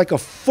it's like a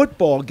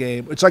football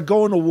game. It's like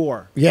going to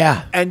war.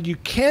 Yeah. And you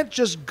can't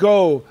just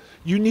go.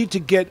 You need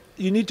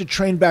to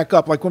train back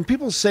up. Like when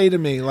people say to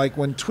me, like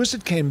when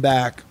Twisted came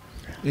back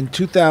in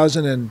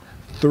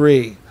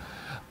 2003,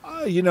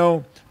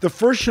 the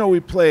first show we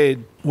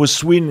played was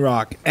Sweden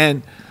Rock,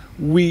 and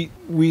we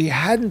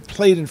hadn't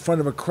played in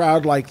front of a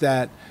crowd like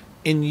that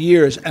in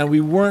years, and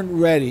we weren't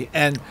ready.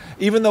 And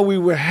even though we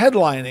were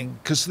headlining,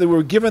 because they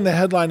were given the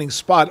headlining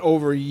spot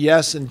over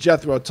Yes and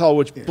Jethro Tull,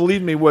 which,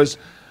 believe me, was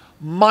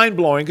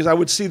mind-blowing, because I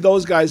would see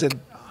those guys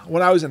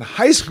when I was in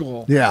high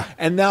school. Yeah.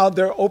 And now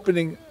they're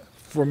opening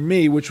for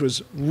me, which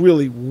was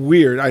really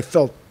weird. I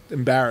felt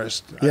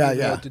embarrassed.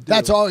 Yeah.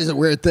 That's always a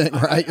weird thing,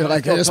 right? You're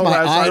like, it's my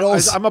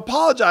idols. I'm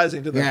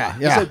apologizing to them.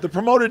 Yeah. Like, the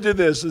promoter did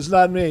this. It's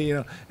not me.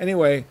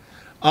 Anyway,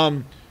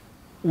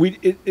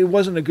 it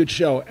wasn't a good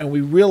show, and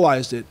we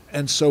realized it.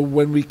 And so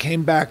when we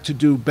came back to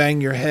do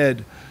Bang Your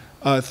Head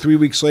 3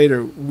 weeks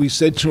later, we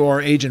said to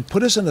our agent,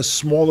 put us in a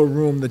smaller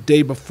room the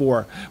day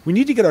before. We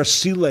need to get our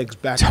sea legs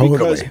back.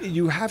 Totally. Because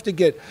you have to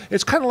get,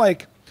 it's kind of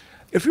like,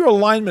 if you're a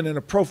lineman in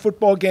a pro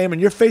football game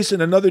and you're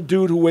facing another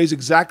dude who weighs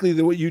exactly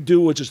what you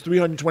do, which is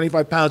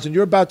 325 pounds, and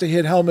you're about to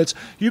hit helmets,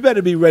 you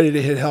better be ready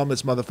to hit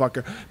helmets,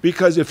 motherfucker.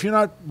 Because if you're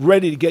not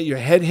ready to get your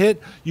head hit,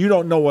 you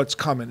don't know what's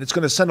coming. It's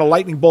going to send a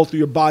lightning bolt through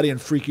your body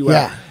and freak you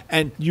out.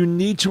 And you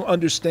need to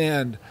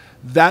understand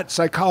that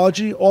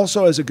psychology.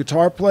 Also, as a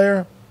guitar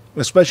player,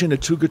 especially in a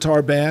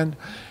two-guitar band,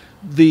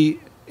 the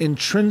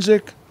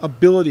intrinsic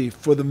ability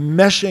for the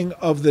meshing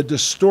of the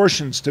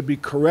distortions to be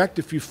correct.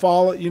 If you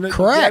follow,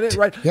 correct. Get it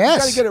right. Yes. You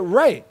got to get it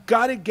right.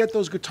 Got to get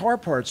those guitar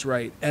parts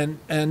right. And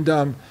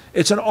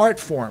it's an art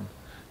form.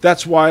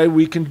 That's why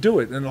we can do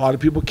it, and a lot of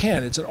people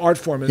can. It's an art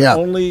form, and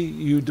only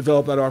you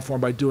develop that art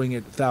form by doing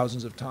it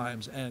thousands of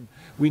times. And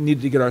we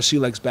needed to get our sea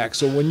legs back.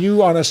 So when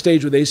you're on a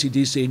stage with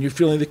AC/DC and you're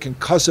feeling the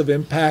concussive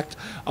impact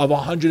of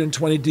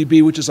 120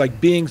 dB, which is like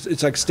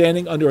it's like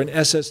standing under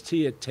an SST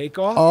at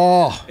takeoff.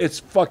 Oh, it's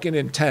fucking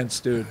intense,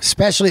 dude.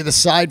 Especially the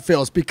side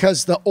fills,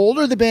 because the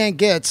older the band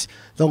gets,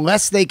 the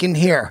less they can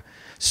hear.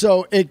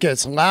 So it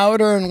gets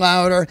louder and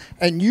louder,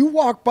 and you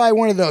walk by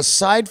one of those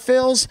side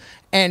fills,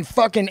 and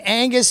fucking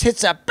Angus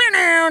hits a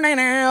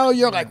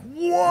you're like,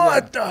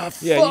 what the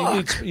fuck?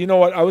 Yeah, you know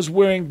what?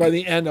 By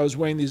the end, I was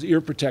wearing these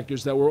ear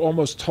protectors that were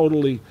almost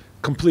totally,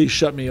 completely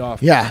shut me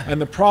off. Yeah. And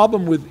the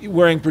problem with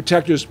wearing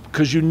protectors,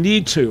 because you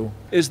need to,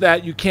 is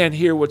that you can't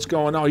hear what's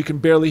going on. You can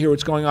barely hear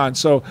what's going on.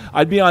 So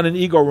I'd be on an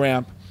ego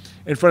ramp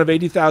in front of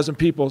 80,000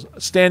 people,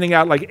 standing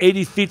out like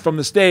 80 feet from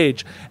the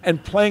stage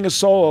and playing a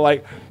solo,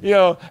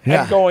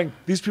 and going,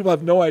 these people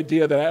have no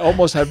idea that I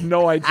almost have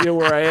no idea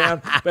where I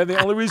am. But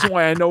the only reason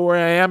why I know where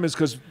I am is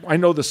because I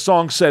know the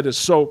song set is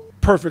so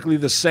perfectly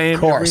the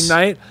same every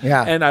night.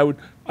 Yeah. And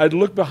I'd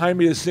look behind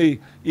me to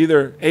see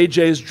either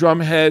AJ's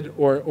drum head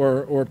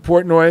or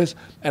Portnoy's,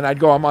 and I'd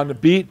go, I'm on the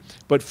beat.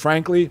 But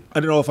frankly,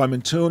 I don't know if I'm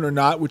in tune or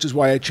not, which is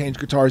why I change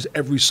guitars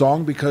every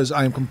song, because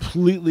I am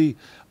completely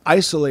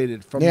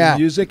isolated from the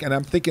music, and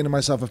I'm thinking to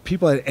myself, if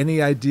people had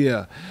any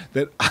idea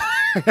that I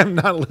am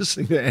not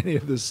listening to any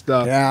of this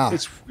stuff,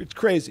 it's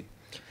crazy.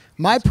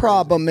 My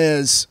problem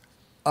is,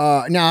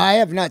 now I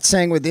have not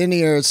sang with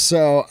in-ears,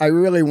 so I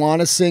really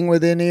want to sing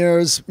with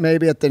in-ears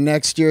maybe at the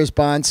next year's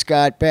Bon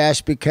Scott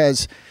Bash,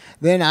 because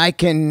then I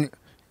can,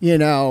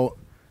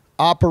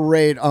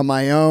 operate on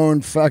my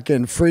own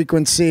fucking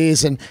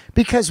frequencies. And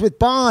because with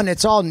Bon,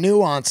 it's all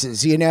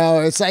nuances,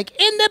 it's like,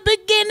 in the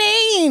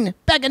beginning,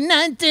 back in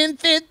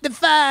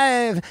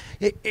 1955,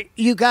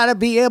 you got to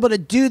be able to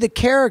do the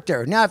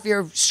character. Now, if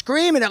you're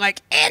screaming it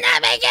like, in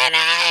the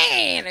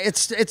beginning,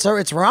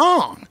 it's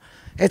wrong.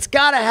 It's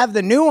got to have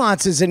the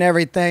nuances and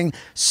everything.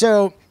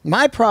 So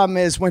my problem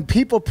is when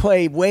people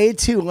play way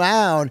too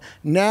loud,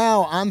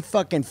 now I'm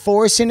fucking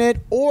forcing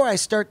it, or I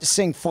start to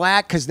sing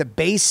flat because the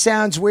bass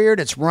sounds weird.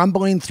 It's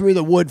rumbling through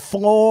the wood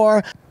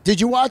floor. Did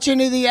you watch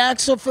any of the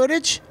Axl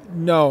footage?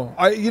 No.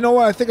 You know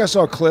what? I think I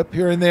saw a clip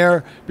here and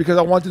there because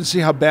I wanted to see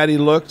how bad he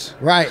looked.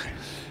 Right.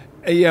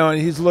 And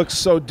he looked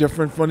so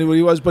different from what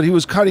he was, but he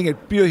was cutting it.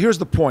 Here's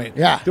the point.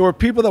 Yeah. There were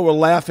people that were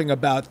laughing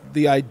about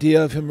the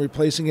idea of him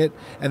replacing it,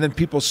 and then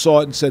people saw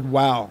it and said,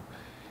 wow,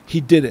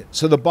 he did it.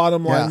 So the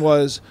bottom line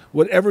was,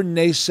 whatever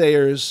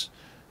naysayers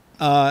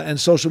and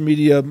social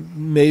media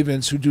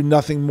mavens who do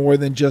nothing more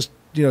than just,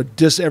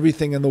 diss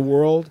everything in the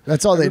world.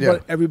 That's all they do.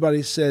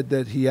 Everybody said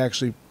that he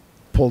actually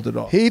pulled it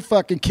off. He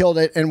fucking killed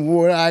it. And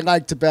what I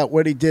liked about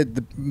what he did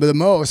the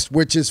most,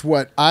 which is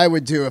what I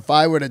would do if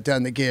I would have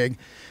done the gig,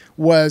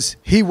 was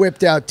he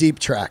whipped out deep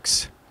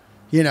tracks,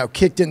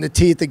 kicked in the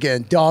teeth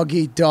again, dog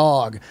eat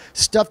dog,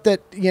 stuff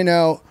that,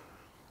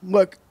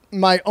 look,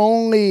 my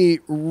only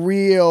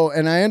real,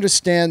 and I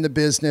understand the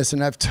business,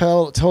 and I've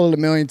told it a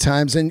million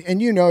times,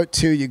 and you know it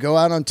too, you go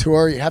out on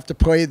tour, you have to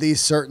play these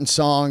certain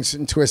songs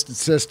in Twisted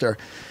Sister,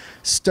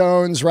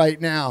 Stones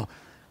right now.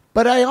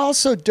 But I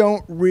also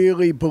don't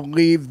really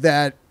believe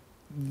that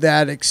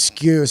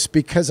excuse,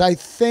 because I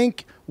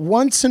think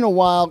once in a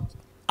while,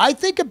 I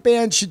think a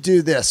band should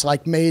do this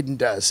like Maiden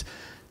does.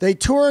 They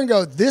tour and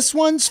go, this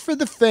one's for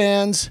the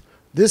fans,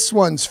 this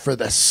one's for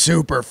the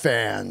super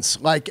fans,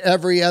 like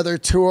every other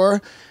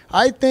tour.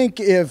 I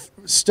think if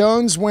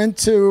Stones went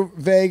to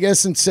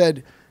Vegas and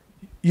said,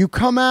 you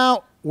come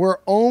out, we're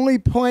only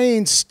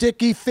playing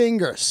Sticky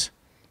Fingers,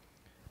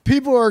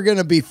 people are going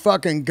to be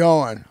fucking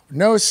going.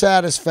 No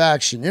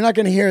satisfaction. You're not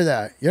going to hear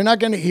that. You're not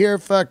going to hear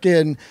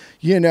fucking,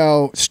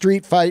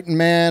 Street Fighting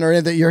Man or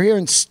anything. You're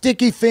hearing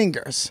Sticky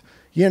Fingers.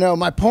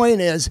 My point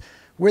is,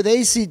 with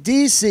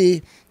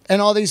AC/DC and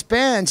all these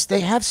bands, they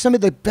have some of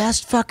the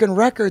best fucking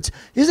records.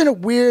 Isn't it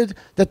weird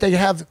that they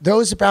have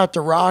Those About to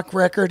Rock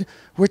record,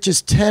 which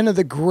is 10 of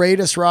the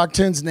greatest rock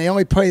tunes, and they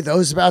only play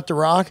Those About to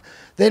Rock?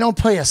 They don't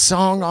play a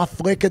song off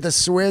Flick of the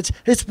Switch.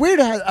 It's weird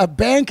how a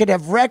band could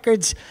have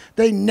records,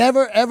 they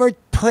never, ever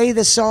play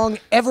the song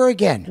ever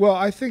again. Well,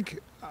 I think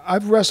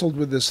I've wrestled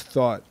with this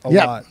thought a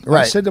lot.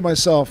 Right. I said to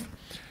myself,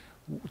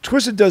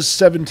 Twisted does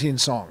 17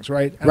 songs,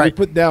 right? And right.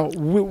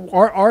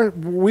 What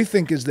we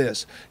think is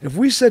this. If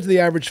we said to the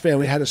average fan,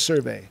 we had a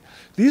survey,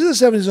 these are the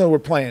 17 songs we're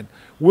playing.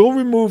 We'll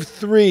remove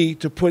 3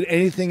 to put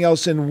anything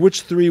else in.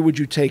 Which 3 would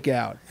you take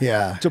out?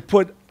 Yeah. To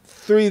put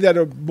 3 that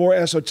are more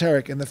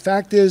esoteric. And the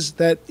fact is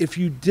that if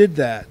you did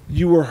that,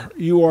 you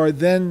are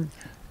then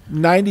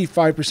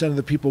 95% of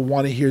the people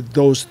want to hear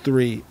those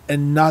 3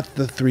 and not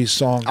the 3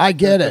 songs. I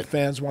get that it. The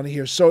fans want to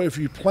hear. So if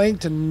you're playing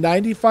to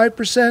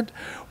 95%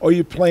 or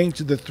you're playing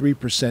to the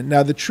 3%.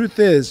 Now, the truth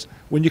is,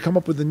 when you come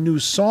up with a new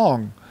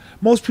song,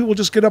 most people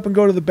just get up and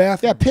go to the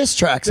bathroom. Yeah, piss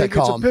tracks, I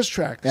call them. It's a piss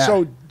track.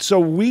 Yeah. So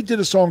we did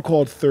a song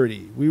called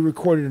 30. We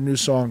recorded a new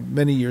song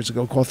many years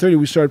ago called 30.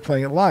 We started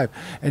playing it live.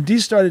 And Dee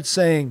started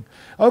saying,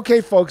 okay,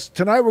 folks,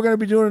 tonight we're going to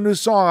be doing a new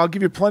song. I'll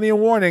give you plenty of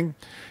warning.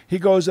 He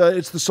goes,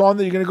 it's the song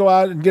that you're going to go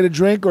out and get a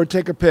drink or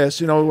take a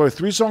piss. We're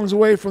 3 songs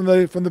away from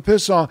the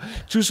piss song,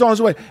 2 songs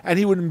away. And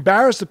he would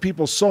embarrass the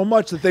people so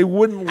much that they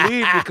wouldn't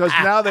leave because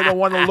now they don't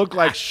want to look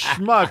like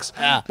schmucks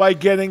by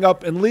getting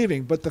up and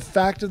leaving. But the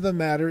fact of the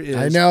matter is,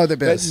 I know the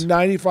biz. that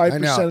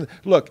 95%.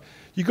 Look,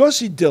 you go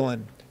see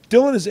Dylan.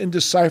 Dylan is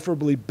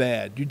indecipherably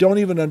bad. You don't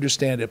even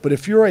understand it. But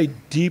if you're a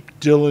deep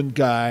Dylan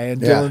guy,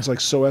 and Dylan's like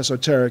so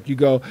esoteric, you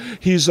go,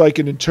 he's like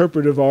an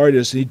interpretive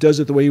artist, and he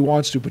does it the way he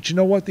wants to. But you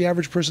know what? The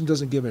average person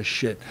doesn't give a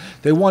shit.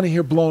 They want to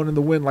hear Blowing in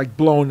the Wind like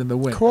Blowing in the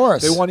Wind. Of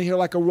course. They want to hear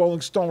like a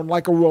Rolling Stone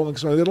like a Rolling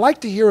Stone. They'd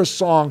like to hear a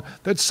song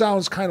that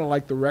sounds kind of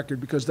like the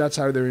record because that's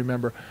how they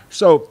remember.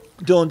 So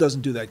Dylan doesn't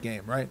do that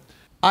game, right?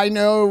 I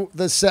know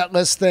the set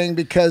list thing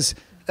because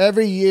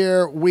every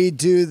year we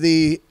do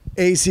the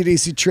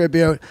AC/DC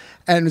tribute,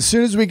 and as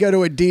soon as we go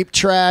to a deep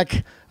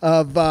track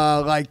of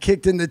like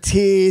Kicked in the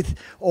Teeth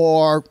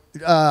or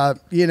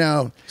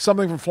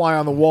something from Fly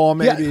on the Wall,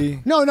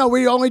 maybe. Yeah. No,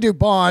 we only do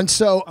Bond.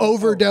 So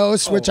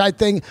Overdose, which I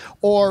think,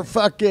 or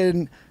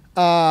fucking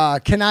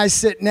Can I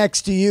Sit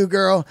Next to You,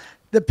 Girl?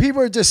 The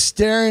people are just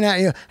staring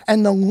at you,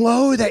 and the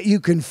low that you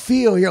can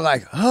feel, you're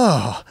like,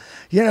 oh,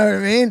 You know what I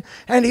mean?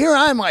 And here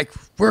I'm like,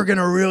 we're going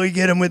to really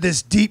get him with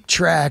this deep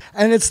track.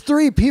 And it's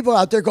 3 people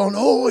out there going,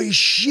 holy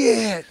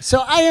shit.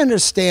 So I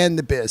understand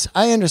the biz.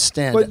 I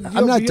understand it.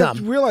 I'm not you dumb.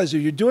 have to realize that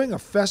you're doing a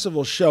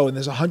festival show and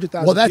there's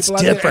 100,000 Well, that's people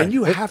out there, different. and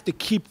you have to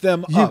keep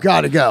them You up.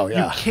 got to go,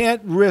 yeah. You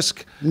can't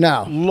risk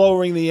No.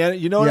 lowering the energy.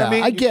 You know what Yeah, I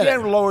mean? I get you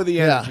can't it. lower the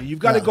Yeah, energy. You've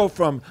got to yeah. go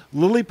from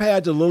lily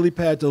pad to lily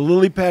pad to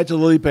lily pad to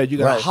lily pad. You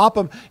got to Right. hop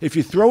them. If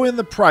you throw in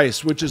the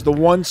price, which is the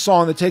one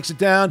song that takes it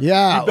down,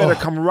 Yeah, you better oh.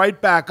 come right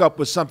back up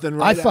with something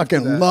right I after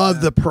fucking that.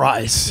 love the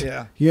price.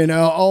 Yeah. You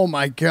know, oh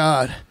my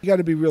God. You got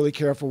to be really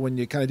careful when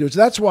you kind of do it. So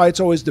that's why it's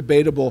always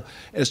debatable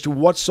as to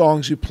what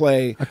songs you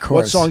play, Of what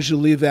course. songs you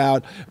leave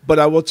out. But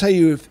I will tell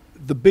you, if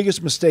the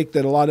biggest mistake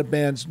that a lot of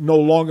bands no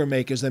longer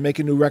make is they make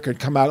a new record,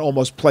 come out,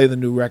 almost play the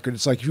new record.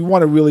 It's like if you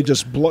want to really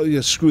just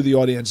screw the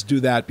audience,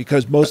 do that,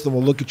 because most of them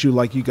will look at you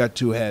like you got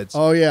 2 heads.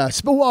 Oh, yeah.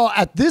 But, well,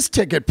 at this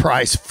ticket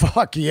price,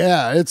 fuck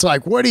yeah. It's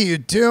like, what are you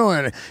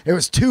doing? It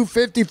was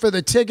 $250 for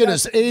the ticket.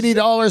 It's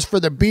 $80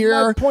 for the beer.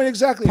 My point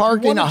exactly.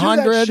 Parking If you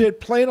wanna do that $100.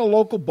 shit, play in a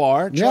local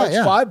bar, charge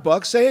yeah.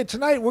 $5. Say, hey,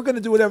 tonight we're going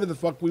to do whatever the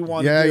fuck we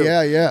want Yeah, to do.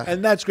 yeah.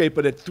 And that's great.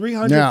 But at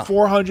 $300, Yeah.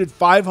 $400,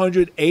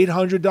 $500,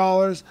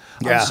 $800,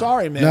 Yeah. I'm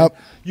sorry, man. Nope.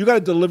 You got to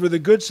deliver the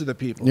goods to the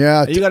people.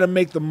 Yeah. And you got to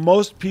make the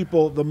most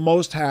people the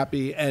most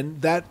happy,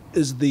 and that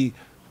is the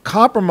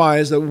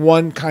compromise that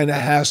one kind of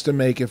has to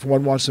make if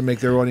one wants to make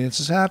their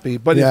audiences happy.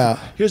 But Yeah.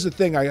 here's the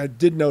thing: I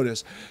did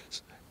notice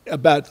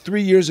about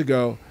 3 years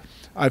ago.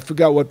 I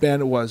forgot what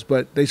band it was,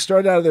 but they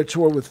started out of their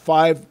tour with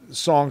 5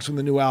 songs from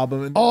the new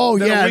album. And Oh,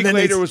 then yeah, a week then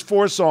they- later it was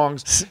 4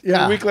 songs. Yeah.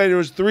 And a week later it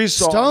was 3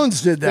 songs.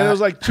 Stones did Then that. it was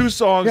like 2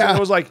 songs. Yeah. And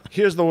it was like,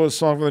 here's the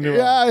song from the new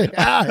album.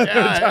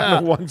 Yeah.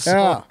 One song.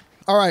 Yeah.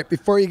 All right,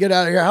 before you get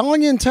out of here, how long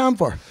are you in town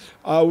for?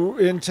 We're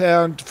in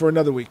town for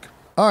another week.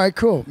 All right,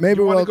 cool.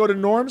 Maybe You want we'll to go to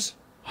Norm's?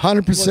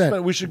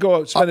 100%. We should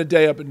go spend a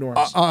day up at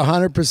Norm's.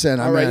 100%.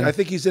 All right. I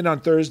think he's in on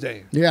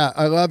Thursday. Yeah,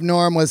 I love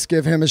Norm. Let's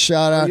give him a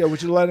shout out. Yeah,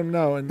 would you let him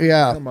know and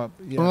Yeah. come up?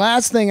 Yeah. The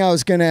last thing I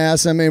was going to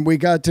ask, I mean, we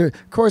got to,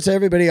 of course,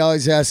 everybody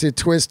always asks you,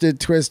 Twisted.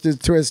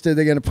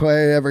 They're going to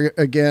play ever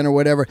again or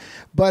whatever.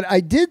 But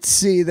I did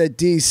see that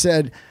Dee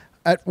said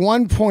at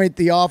one point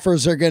the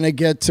offers are going to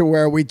get to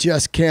where we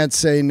just can't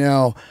say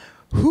no.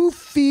 Who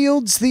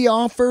fields the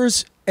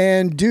offers?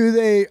 And do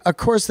they, of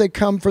course, they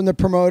come from the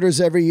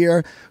promoters every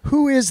year.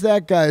 Who is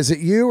that guy? Is it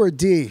you or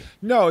D?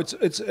 No,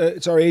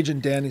 it's our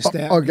agent, Danny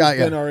Stamp. Oh, got He's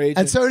you. been our agent.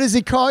 And so does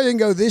he call you and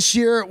go, this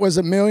year it was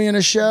 $1 million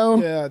a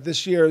show? Yeah,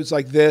 this year it's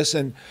like this,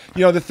 and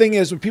you know the thing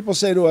is when people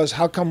say to us,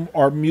 "How come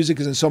our music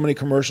is in so many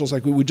commercials?"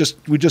 Like we just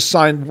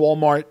signed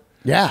Walmart.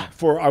 Yeah.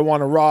 For I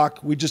Want to Rock,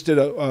 we just did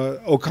a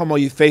 "O Come All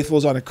You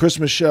Faithfuls" on a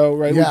Christmas show,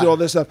 right? Yeah. We did all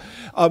this stuff.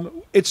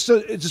 It's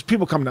just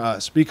people come to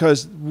us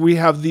because we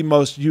have the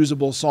most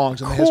usable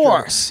songs in the history. Of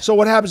course. So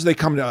what happens? They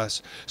come to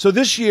us. So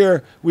this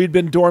year we'd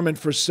been dormant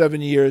for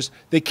 7 years.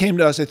 They came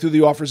to us. They threw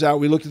the offers out.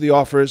 We looked at the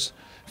offers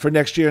for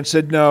next year and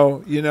said,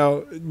 no,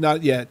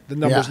 not yet. The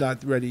number's Yeah.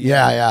 not ready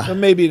yet. Yeah. So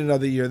maybe in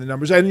another year the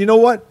numbers. And you know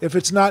what? If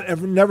it's not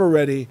never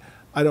ready,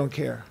 I don't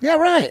care. Yeah,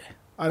 right.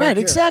 I don't Right,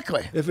 care.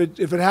 exactly. If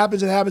it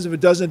happens, it happens. If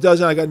it doesn't, it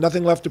doesn't. I got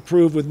nothing left to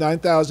prove with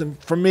 9,000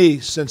 for me,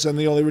 since I'm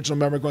the only original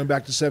member going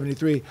back to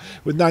 '73.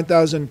 With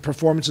 9,000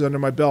 performances under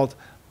my belt,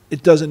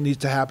 it doesn't need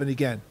to happen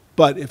again.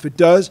 But if it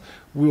does,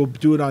 we will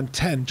do it on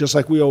 10, just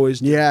like we always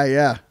do.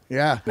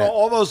 Yeah. Well,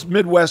 all those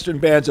Midwestern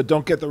bands that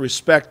don't get the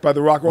respect by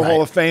the Rock and Roll Right.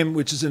 Hall of Fame,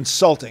 which is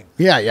insulting.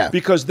 Yeah.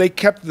 Because they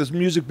kept this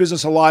music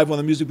business alive when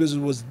the music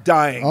business was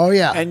dying. Oh,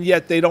 yeah. And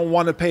yet they don't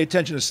want to pay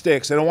attention to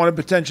Styx. They don't want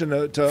to pay attention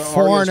to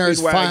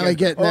Foreigners REO Speedwagon. finally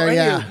getting there, Or any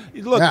yeah.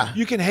 of- Look, Yeah.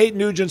 you can hate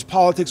Nugent's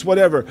politics,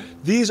 whatever.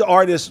 These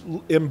artists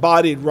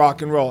embodied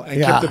rock and roll and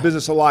Yeah. kept the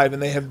business alive, and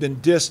they have been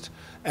dissed.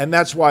 And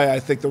that's why I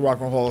think the Rock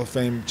and Roll Hall of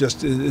Fame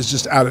is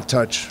just out of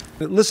touch.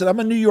 Listen,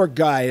 I'm a New York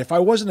guy. If I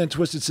wasn't in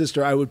Twisted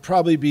Sister, I would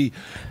probably be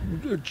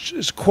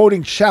just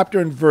quoting chapter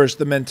and verse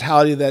the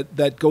mentality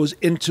that goes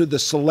into the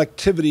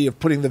selectivity of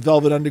putting the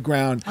Velvet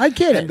Underground. I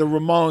get and it. the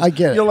Ramones. I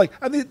get it. You know, like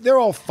I mean, they're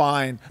all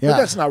fine, Yeah. but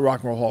that's not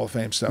Rock and Roll Hall of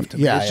Fame stuff to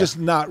me. Yeah, It's yeah. just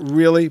not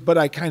really. But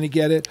I kind of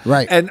get it.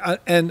 Right.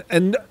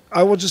 And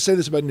I will just say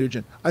this about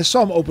Nugent. I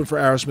saw him open for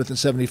Aerosmith in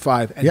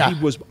 '75, and Yeah.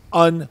 he was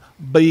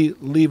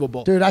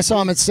unbelievable. Dude, I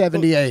saw him at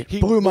 78. He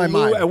Blew my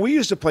mind. And we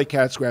used to play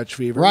Cat Scratch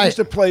Fever. Right.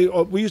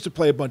 We used to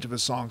play a bunch of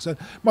his songs. And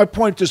my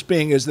point just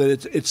being is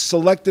that it's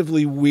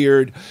selectively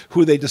weird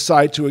who they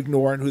decide to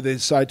ignore and who they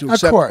decide to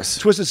accept. Of course.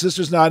 Twisted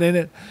Sister's not in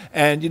it,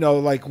 and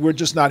like we're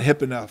just not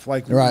hip enough.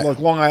 Like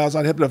Long Island's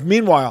not hip enough.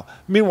 Meanwhile,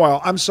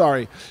 I'm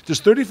sorry. There's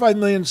 35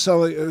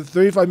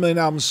 million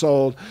albums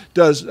sold.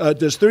 There's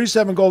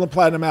 37 gold and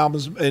platinum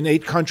albums in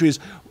 8 countries.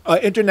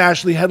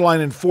 internationally,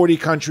 headline in 40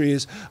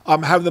 countries,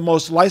 have the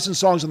most licensed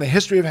songs in the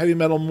history of heavy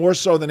metal, more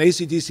so than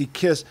AC/DC,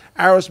 Kiss,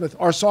 Aerosmith.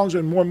 Our songs are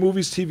in more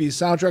movies, TV,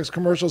 soundtracks,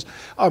 commercials.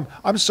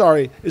 I'm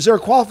sorry, is there a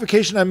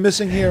qualification I'm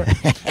missing here?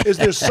 Is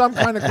there some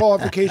kind of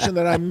qualification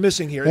that I'm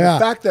missing here? Yeah. The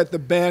fact that the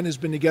band has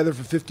been together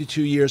for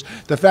 52 years,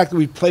 the fact that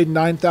we've played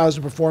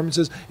 9,000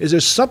 performances, is there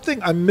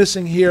something I'm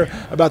missing here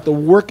about the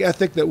work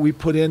ethic that we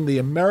put in, the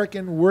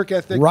American work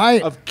ethic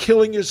of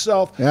killing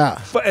yourself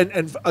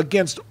and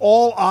against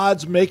all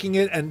odds making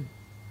it and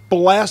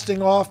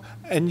blasting off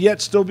and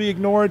yet still be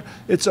ignored?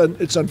 It's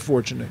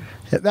unfortunate.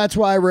 That's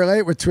why I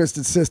relate with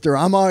Twisted Sister.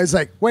 I'm always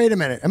like, wait a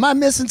minute, am I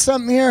missing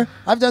something here?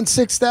 I've done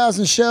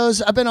 6,000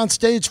 shows. I've been on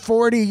stage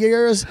 40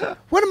 years.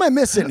 What am I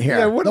missing here?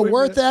 Yeah, the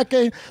worth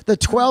ethic, the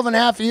 12 and a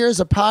half years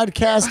of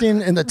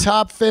podcasting in the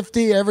top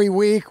 50 every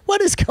week.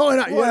 What is going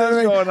on?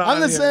 Going on?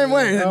 I'm the same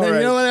way. All right. You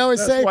know what I always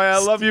say? That's why I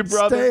love you,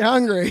 brother. Stay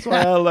hungry. That's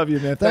why I love you,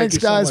 man. Thanks, Thank you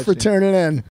so guys, much, for man. tuning in.